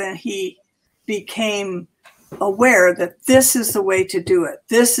is when he became aware that this is the way to do it.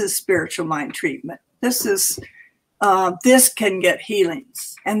 This is spiritual mind treatment. This can get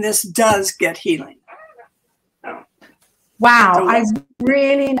healings, and this does get healing. Wow, So I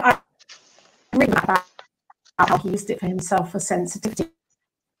really about how he used it for himself for sensitivity.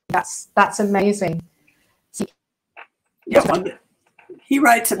 That's amazing. Yeah, he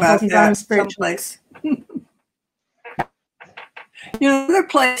writes about his that own spiritual someplace. Another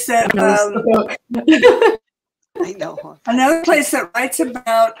place that I know. another place that writes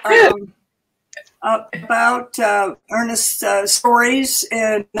about Ernest's stories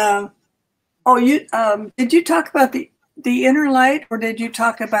and did you talk about the inner light, or did you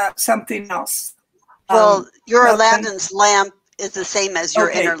talk about something else? Well, your Aladdin's lamp is the same as your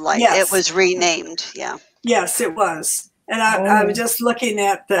inner light. Yes. It was renamed. Yeah. Yes, it was. And I was just looking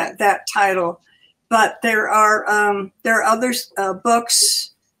at that title, but there are other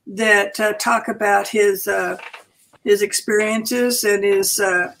books that talk about his experiences and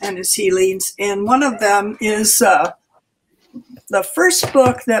his healings. And one of them is the first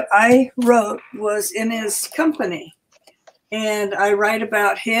book that I wrote was in his company, and I write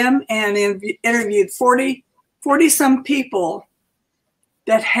about him and interviewed 40 some people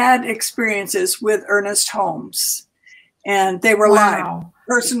that had experiences with Ernest Holmes. And they were live,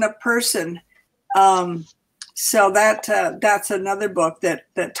 person to person. So that's another book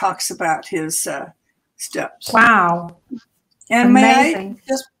that talks about his steps. Wow. And amazing. May I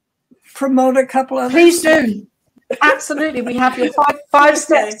just promote a couple of Please do. Absolutely. We have your five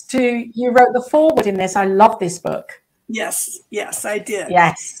steps to, you wrote the forward in this. I love this book. Yes, I did.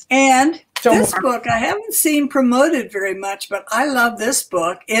 Yes. And this book I haven't seen promoted very much, but I love this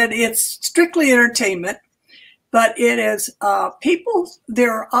book. It's strictly entertainment. But it is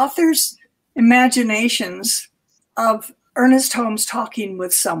there are authors' imaginations of Ernest Holmes talking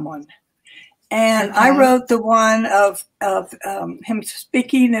with someone. And I wrote the one of him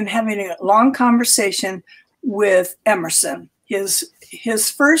speaking and having a long conversation with Emerson.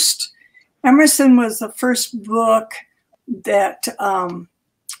 Emerson was the first book that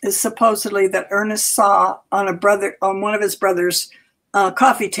is supposedly that Ernest saw on one of his brother's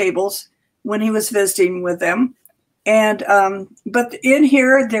coffee tables when he was visiting with them. And but in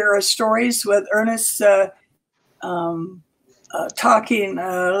here there are stories with Ernest talking.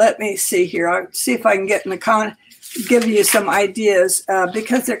 Let me see here. I'll see if I can get in the give you some ideas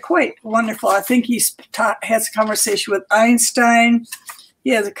because they're quite wonderful. I think he has a conversation with Einstein. He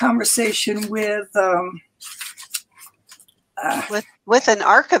has a conversation with an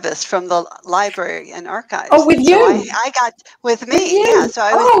archivist from the library and archives. Oh, with you? So I got with me. Yeah. So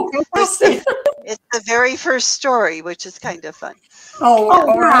I was. It's the very first story, which is kind of fun. Oh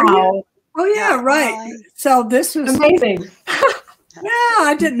wow! Oh yeah, right. So this was amazing. Yeah,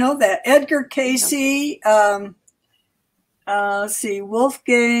 I didn't know that. Edgar Casey. Let's see,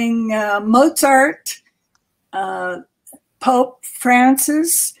 Wolfgang Mozart, Pope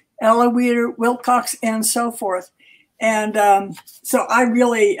Francis, Ella Wilcox, and so forth. And so I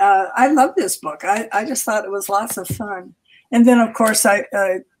really, I love this book. I just thought it was lots of fun. And then, of course,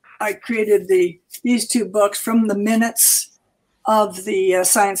 I created these two books from the minutes of the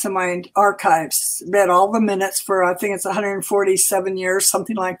Science of Mind archives. Read all the minutes for, I think it's 147 years,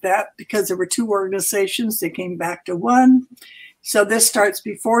 something like that, because there were two organizations. They came back to one. So this starts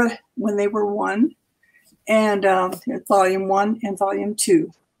before when they were one, and volume 1 and volume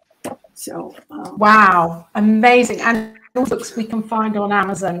 2. So wow, amazing. And all books we can find on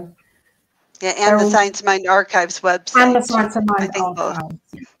Amazon. Yeah, and the Science of Mind Archives website. And the Science of Mind Archives,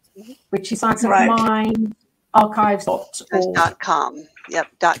 which is Science of Mind Archives.org. Yep,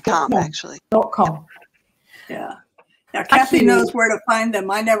 .com actually. .com. Yeah. Now Kathy knows where to find them.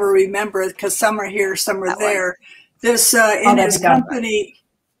 I never remember it because some are here, some are there. This in his company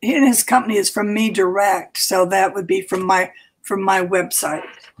is from me direct, so that would be from my website.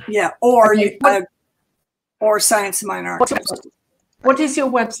 Yeah, or or Science of Mind Archives. What is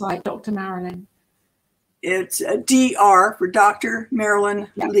your website, Dr. Marilyn? It's DR for Dr. Marilyn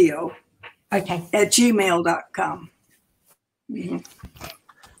Leo. Okay. At gmail.com. Mm-hmm.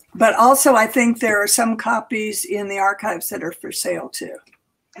 But also, I think there are some copies in the archives that are for sale too.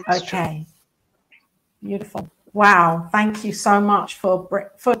 Okay. Beautiful. Wow. Thank you so much for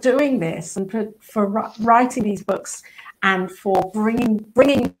doing this and for writing these books and for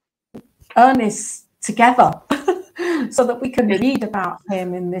bringing Ernest together so that we can read about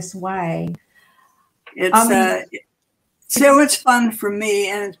him in this way. It's so much fun for me,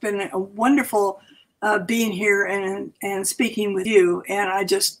 and it's been a wonderful being here and speaking with you. And I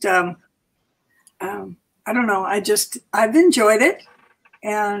just, I don't know, I've enjoyed it.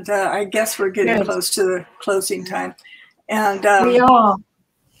 And I guess we're getting close to the closing time. And we are.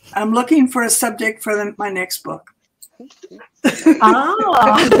 I'm looking for a subject for my next book. We could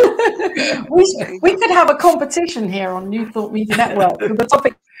have a competition here on New Thought Media Network for the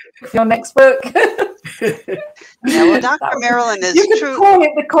topic for your next book. Yeah, well, Dr. Marilyn is you could call it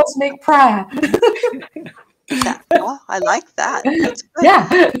the Cosmic Prayer. Yeah, well, I like that. That's good.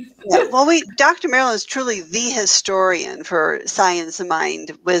 Yeah. Well, Dr. Marilyn is truly the historian for science,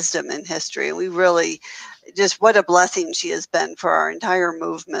 mind, wisdom, and history. And we really, just what a blessing she has been for our entire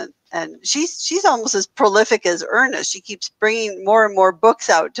movement. And she's almost as prolific as Ernest. She keeps bringing more and more books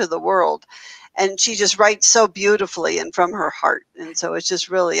out to the world. And she just writes so beautifully and from her heart. And so it's just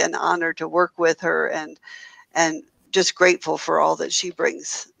really an honor to work with her, and just grateful for all that she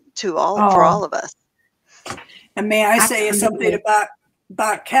brings to for all of us. And may I say something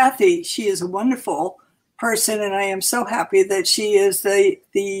about Kathy? She is a wonderful person, and I am so happy that she is the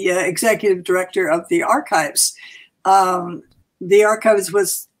executive director of the archives. The archives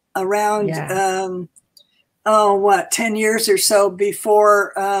was around 10 years or so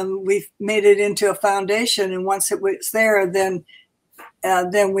before we made it into a foundation. And once it was there, then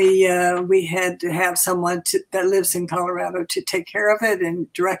we had to have someone that lives in Colorado to take care of it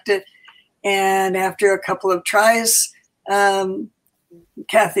and direct it. And after a couple of tries,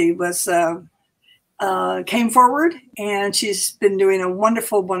 Kathy came forward, and she's been doing a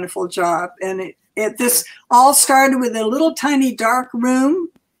wonderful, wonderful job. And this all started with a little tiny dark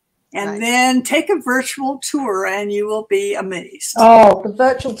room, and then take a virtual tour, and you will be amazed. Oh, the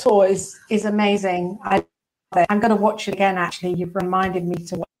virtual tour is amazing. I'm going to watch it again. Actually, you've reminded me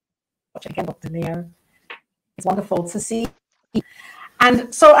to watch it again, Dr. Leo. It's wonderful to see.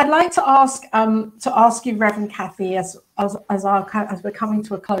 And so I'd like to ask you, Reverend Kathy, as we're coming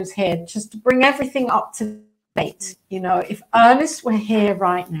to a close here, just to bring everything up to date. You know, if Ernest were here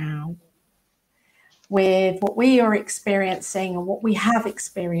right now, with what we are experiencing and what we have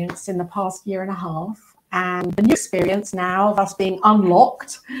experienced in the past year and a half, and the new experience now of us being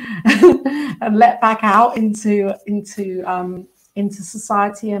unlocked and let back out into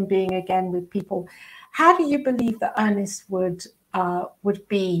society and being again with people, how do you believe that Ernest would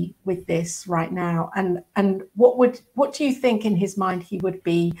be with this right now, and what do you think in his mind he would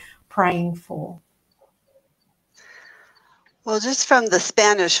be praying for? Well, just from the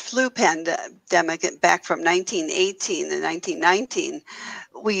Spanish flu pandemic back from 1918 and 1919,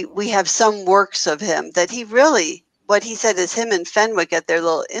 we have some works of him that he really, what he said is him and Fenwick at their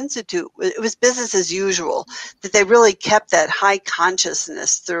little institute, it was business as usual, that they really kept that high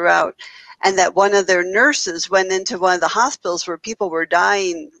consciousness throughout. And that one of their nurses went into one of the hospitals where people were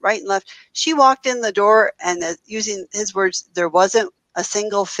dying right and left. She walked in the door, and using his words, there wasn't a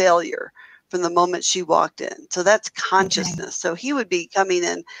single failure from the moment she walked in. So that's consciousness. Okay. So he would be coming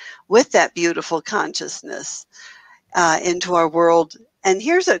in with that beautiful consciousness into our world. And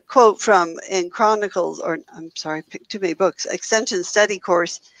here's a quote from in Chronicles, or I'm sorry, picked too many books, Extension Study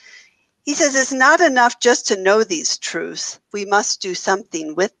Course. He says, it's not enough just to know these truths. We must do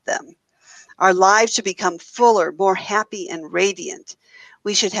something with them. Our lives should become fuller, more happy and radiant.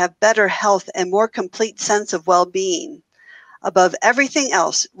 We should have better health and more complete sense of well-being. Above everything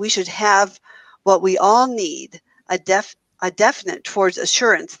else, we should have what we all need, a definite towards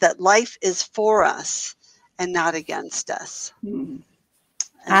assurance that life is for us and not against us. Mm.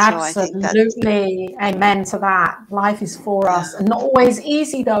 Absolutely. Amen to that. Life is for us, and not always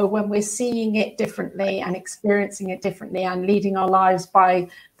easy though when we're seeing it differently and experiencing it differently and leading our lives by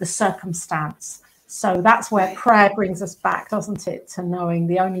the circumstance. So that's where prayer brings us back, doesn't it, to knowing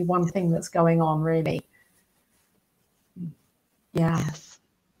the only one thing that's going on, really. Yeah. Yes.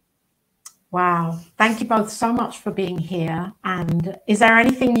 Wow. Thank you both so much for being here. And is there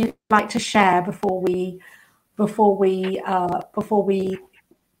anything you'd like to share before we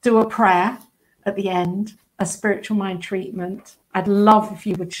do a prayer at the end, a spiritual mind treatment? I'd love if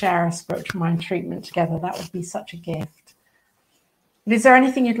you would share a spiritual mind treatment together. That would be such a gift. But is there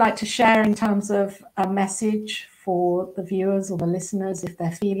anything you'd like to share in terms of a message for the viewers or the listeners if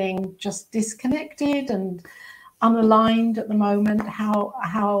they're feeling just disconnected and unaligned at the moment?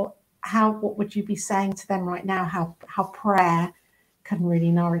 What would you be saying to them right now? How prayer can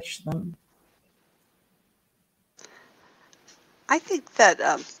really nourish them? I think that,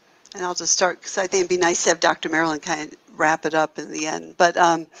 and I'll just start because I think it'd be nice to have Dr. Marilyn kind of wrap it up in the end. But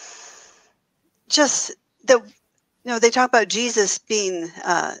just that They talk about Jesus being,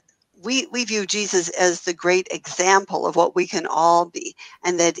 we view Jesus as the great example of what we can all be,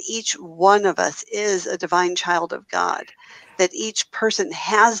 and that each one of us is a divine child of God, that each person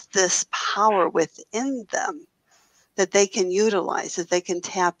has this power within them that they can utilize, that they can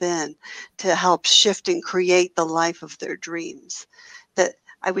tap in to help shift and create the life of their dreams. That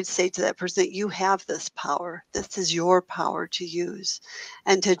I would say to that person that you have this power. This is your power to use.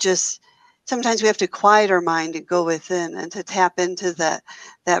 And to just, sometimes we have to quiet our mind and go within and to tap into that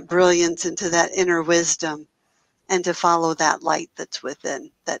brilliance, into that inner wisdom, and to follow that light that's within,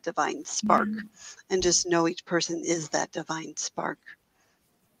 that divine spark. And just know each person is that divine spark.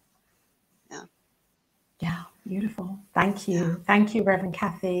 Yeah, beautiful. Thank you. Thank you, Reverend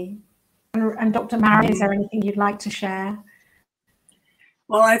Kathy. And Dr. Marilyn, is there anything you'd like to share?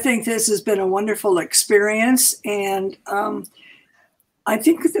 Well, I think this has been a wonderful experience. And I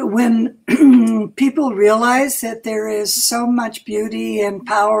think that when people realize that there is so much beauty and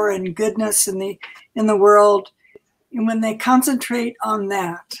power and goodness in the world, and when they concentrate on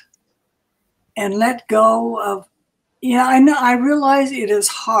that and let go of, I realize it is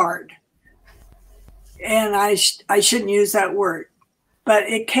hard. And I shouldn't use that word, but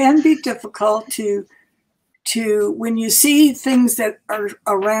it can be difficult to when you see things that are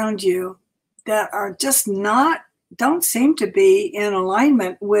around you that are just don't seem to be in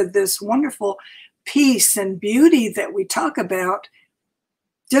alignment with this wonderful peace and beauty that we talk about.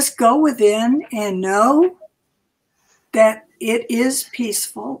 Just go within and know that it is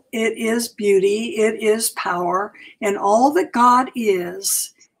peaceful, it is beauty, it is power, and all that God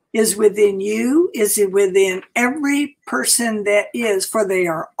is within you, is within every person that is, for they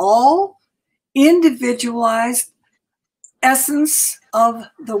are all individualized essence of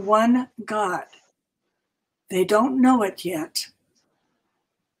the one God. They don't know it yet.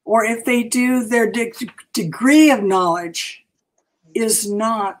 Or if they do, their degree of knowledge is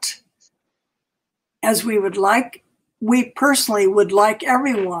not as we would like. We personally would like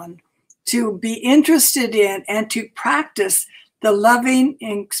everyone to be interested in and to practice the loving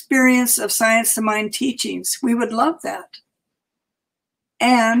experience of Science of Mind teachings. We would love that.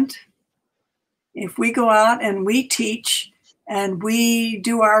 And if we go out and we teach and we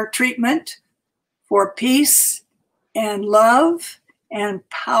do our treatment for peace and love and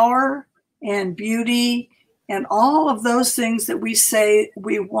power and beauty and all of those things that we say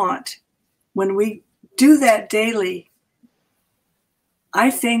we want, when we do that daily,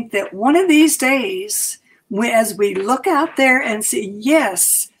 I think that one of these days, as we look out there and see,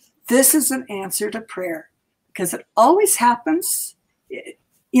 yes, this is an answer to prayer, because it always happens.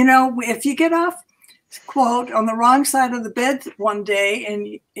 If you get off, quote, on the wrong side of the bed one day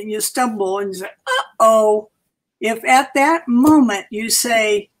and you stumble and you say, uh-oh, if at that moment you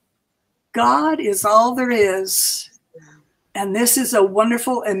say, God is all there is, and this is a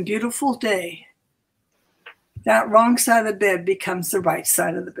wonderful and beautiful day, that wrong side of the bed becomes the right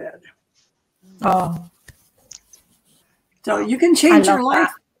side of the bed. Oh. So you can change your life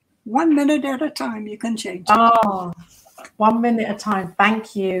 1 minute at a time. You can change it. Oh, 1 minute at a time.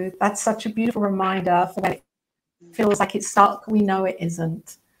 Thank you. That's such a beautiful reminder for when it feels like it's stuck. We know it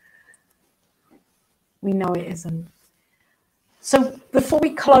isn't. We know it isn't. So before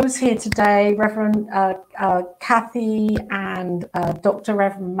we close here today, Reverend Kathy and Dr.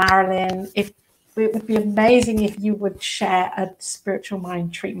 Reverend Marilyn, it would be amazing if you would share a spiritual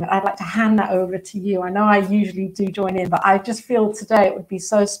mind treatment. I'd like to hand that over to you. I know I usually do join in, but I just feel today it would be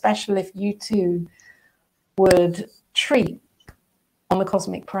so special if you two would treat on the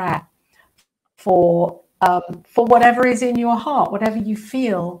cosmic prayer for whatever is in your heart, whatever you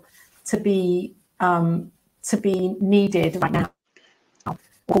feel to be needed right now,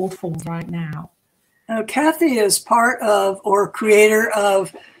 called for right now. Kathy is part of or creator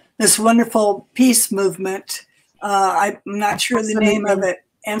of this wonderful peace movement. I'm not sure the name of it.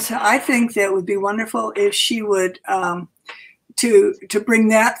 And so I think that would be wonderful if she would to bring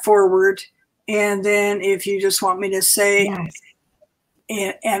that forward. And then if you just want me to say, yes.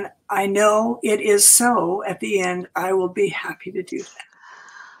 And I know it is so at the end, I will be happy to do that.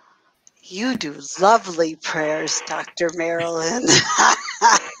 You do lovely prayers, Dr. Marilyn.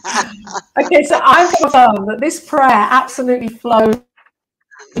 Okay, so I'm confirmed that this prayer absolutely flows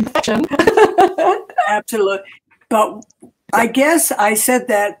in perfection. Absolutely. But I guess I said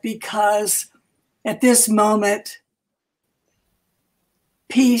that because at this moment,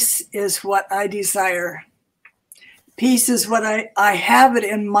 peace is what I desire. Peace is what I have it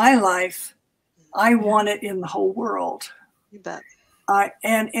in my life. I want it in the whole world. You bet.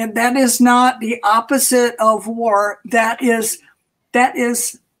 And that is not the opposite of war. That is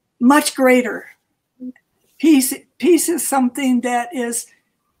much greater. Peace is something that is,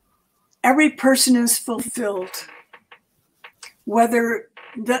 every person is fulfilled,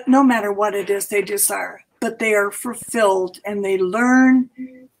 no matter what it is they desire, but they are fulfilled, and they learn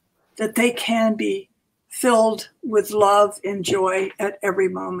that they can be filled with love and joy at every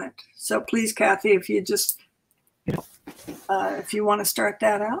moment. So please, Kathy, if you just, if you want to start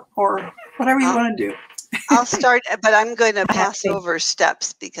that out, or whatever you want to do. I'll start, but I'm going to pass over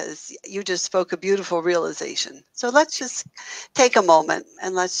steps because you just spoke a beautiful realization. So let's just take a moment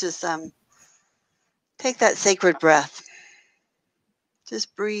and let's just take that sacred breath.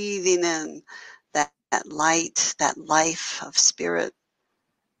 Just breathing in that light, that life of spirit.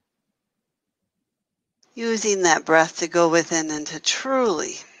 Using that breath to go within and to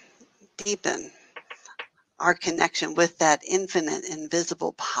truly deepen our connection with that infinite,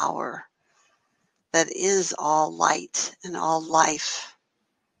 invisible power that is all light and all life,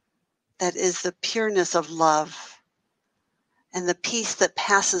 that is the pureness of love and the peace that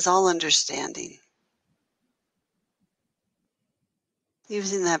passes all understanding.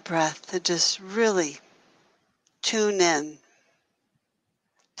 Using that breath to just really tune in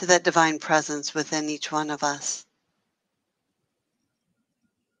to that divine presence within each one of us.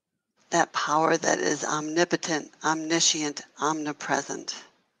 That power that is omnipotent, omniscient, omnipresent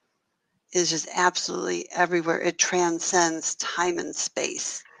is just absolutely everywhere. It transcends time and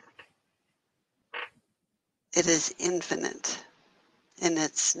space. It is infinite in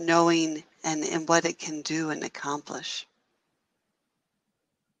its knowing and in what it can do and accomplish.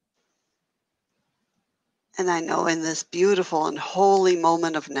 And I know in this beautiful and holy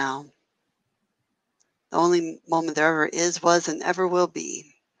moment of now, the only moment there ever is, was, and ever will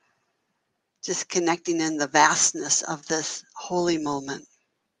be, just connecting in the vastness of this holy moment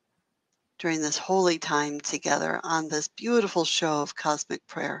during this holy time together on this beautiful show of cosmic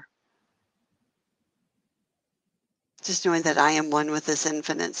prayer. Just knowing that I am one with this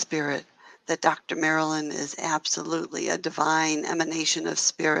infinite spirit, that Dr. Marilyn is absolutely a divine emanation of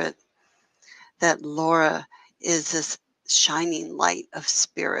spirit, that Laura is this shining light of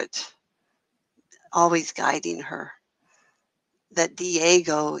spirit, always guiding her, that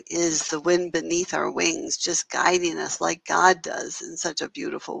Diego is the wind beneath our wings, just guiding us like God does in such a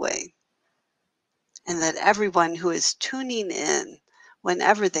beautiful way. And that everyone who is tuning in,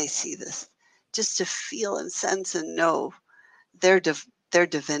 whenever they see this, just to feel and sense and know their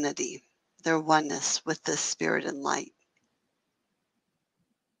divinity, their oneness with this spirit and light.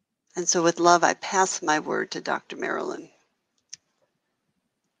 And so with love, I pass my word to Dr. Marilyn.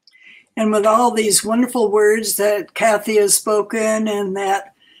 And with all these wonderful words that Kathy has spoken and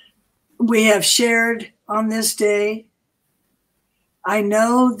that we have shared on this day, I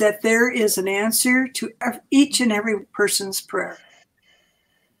know that there is an answer to each and every person's prayer.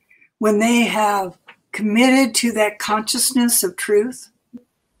 When they have committed to that consciousness of truth,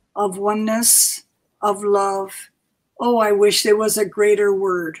 of oneness, of love, oh, I wish there was a greater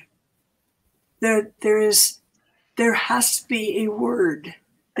word. There has to be a word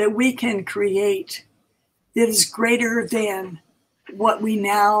that we can create that is greater than what we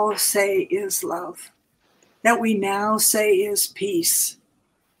now say is love, that we now say is peace.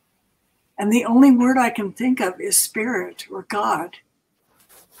 And the only word I can think of is spirit or God.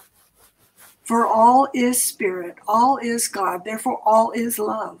 For all is spirit, all is God, therefore all is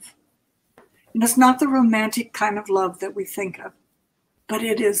love. And it's not the romantic kind of love that we think of, but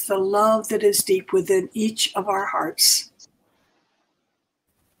it is the love that is deep within each of our hearts.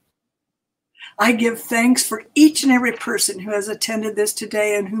 I give thanks for each and every person who has attended this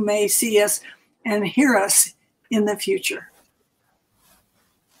today and who may see us and hear us in the future.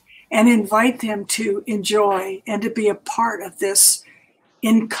 And invite them to enjoy and to be a part of this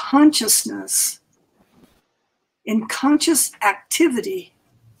in consciousness, in conscious activity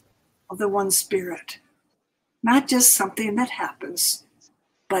of the one spirit. Not just something that happens,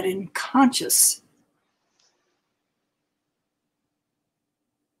 but in conscious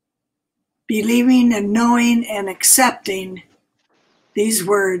believing and knowing and accepting these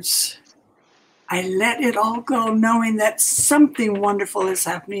words. I let it all go, knowing that something wonderful is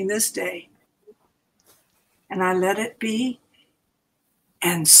happening this day. And I let it be,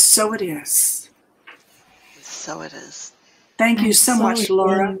 and so it is. So it is. Thank you so much,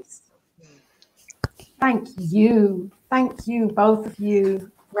 Laura. Thank you. Thank you, both of you,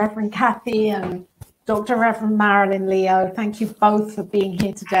 Reverend Kathy and Dr. Reverend Marilyn Leo. Thank you both for being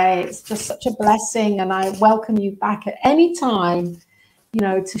here today. It's just such a blessing, and I welcome you back at any time,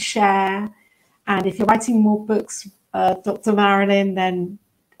 to share. And if you're writing more books, Dr. Marilyn, then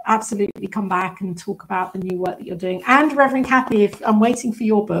absolutely come back and talk about the new work that you're doing. And Reverend Kathy, if I'm waiting for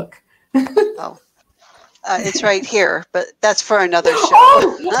your book. Oh, It's right here, but that's for another show.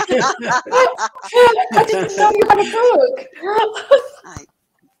 Oh, I didn't know you had a book.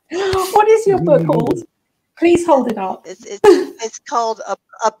 What is your book called? Please hold it up. It's called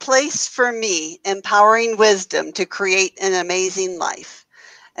A Place for Me, Empowering Wisdom to Create an Amazing Life.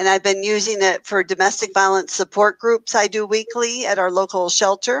 And I've been using it for domestic violence support groups I do weekly at our local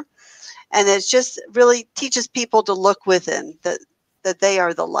shelter. And it just really teaches people to look within, that they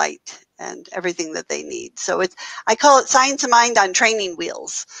are the light and everything that they need. So I call it Science of Mind on Training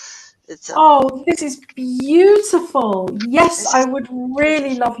Wheels. This is beautiful. Yes, I would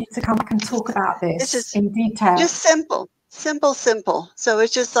really love you to come back and talk about this in detail. Just simple. So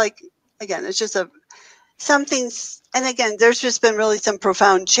it's just like, again, it's just and again, there's just been really some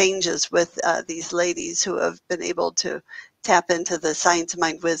profound changes with these ladies who have been able to tap into the Science of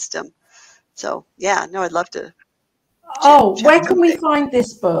Mind wisdom. So yeah, no, I'd love to. Where can we find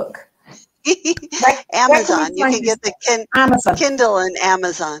this book? Amazon. You can get the Kindle and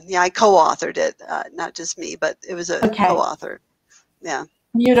Amazon. Yeah, I co-authored it. Not just me, but it was a co-author. Yeah.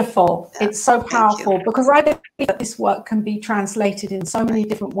 Beautiful. Yeah. It's so powerful because I believe that this work can be translated in so many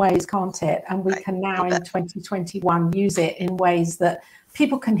different ways, can't it? And we can now in 2021 use it in ways that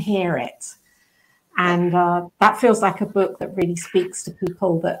people can hear it. And that feels like a book that really speaks to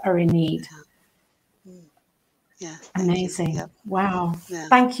people that are in need. Yeah, amazing. Yep. Wow. Yeah.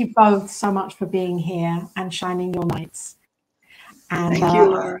 Thank you both so much for being here and shining your lights. And thank you,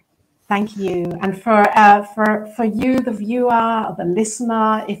 Laura. Thank you. And for you, the viewer, the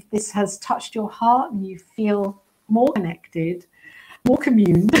listener, if this has touched your heart and you feel more connected, more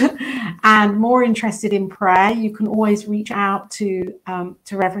communed, and more interested in prayer, you can always reach out to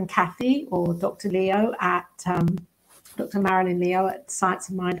Reverend Kathy or Dr. Leo at Dr. Marilyn Leo at Science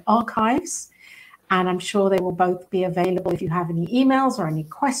of Mind Archives. And I'm sure they will both be available if you have any emails or any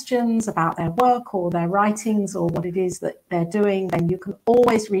questions about their work or their writings or what it is that they're doing, then you can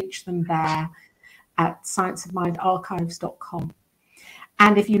always reach them there at scienceofmindarchives.com.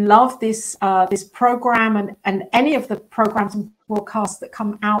 And if you love this program and any of the programs and broadcasts that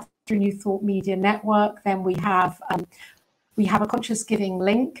come out through New Thought Media Network, then we have a Conscious Giving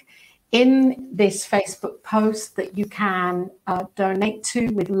link in this Facebook post that you can donate to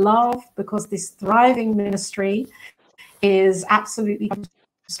with love, because this thriving ministry is absolutely from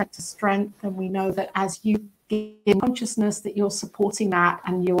strength to strength. And we know that as you give consciousness that you're supporting that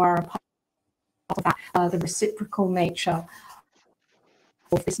and you are a part of that, the reciprocal nature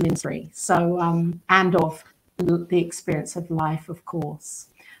of this ministry. So, and of the experience of life, of course.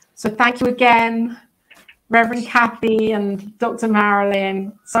 So thank you again, Reverend Kathy and Dr.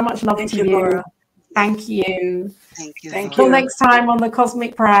 Marilyn. So much love to you. Laura. Thank you. Thank you. Until next time on the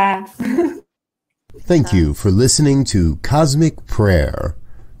Cosmic Prayer. Thank you for listening to Cosmic Prayer,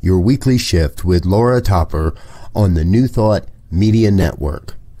 your weekly shift with Laura Topper on the New Thought Media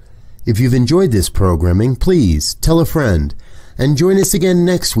Network. If you've enjoyed this programming, please tell a friend and join us again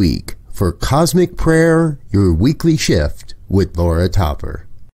next week for Cosmic Prayer, your weekly shift with Laura Topper.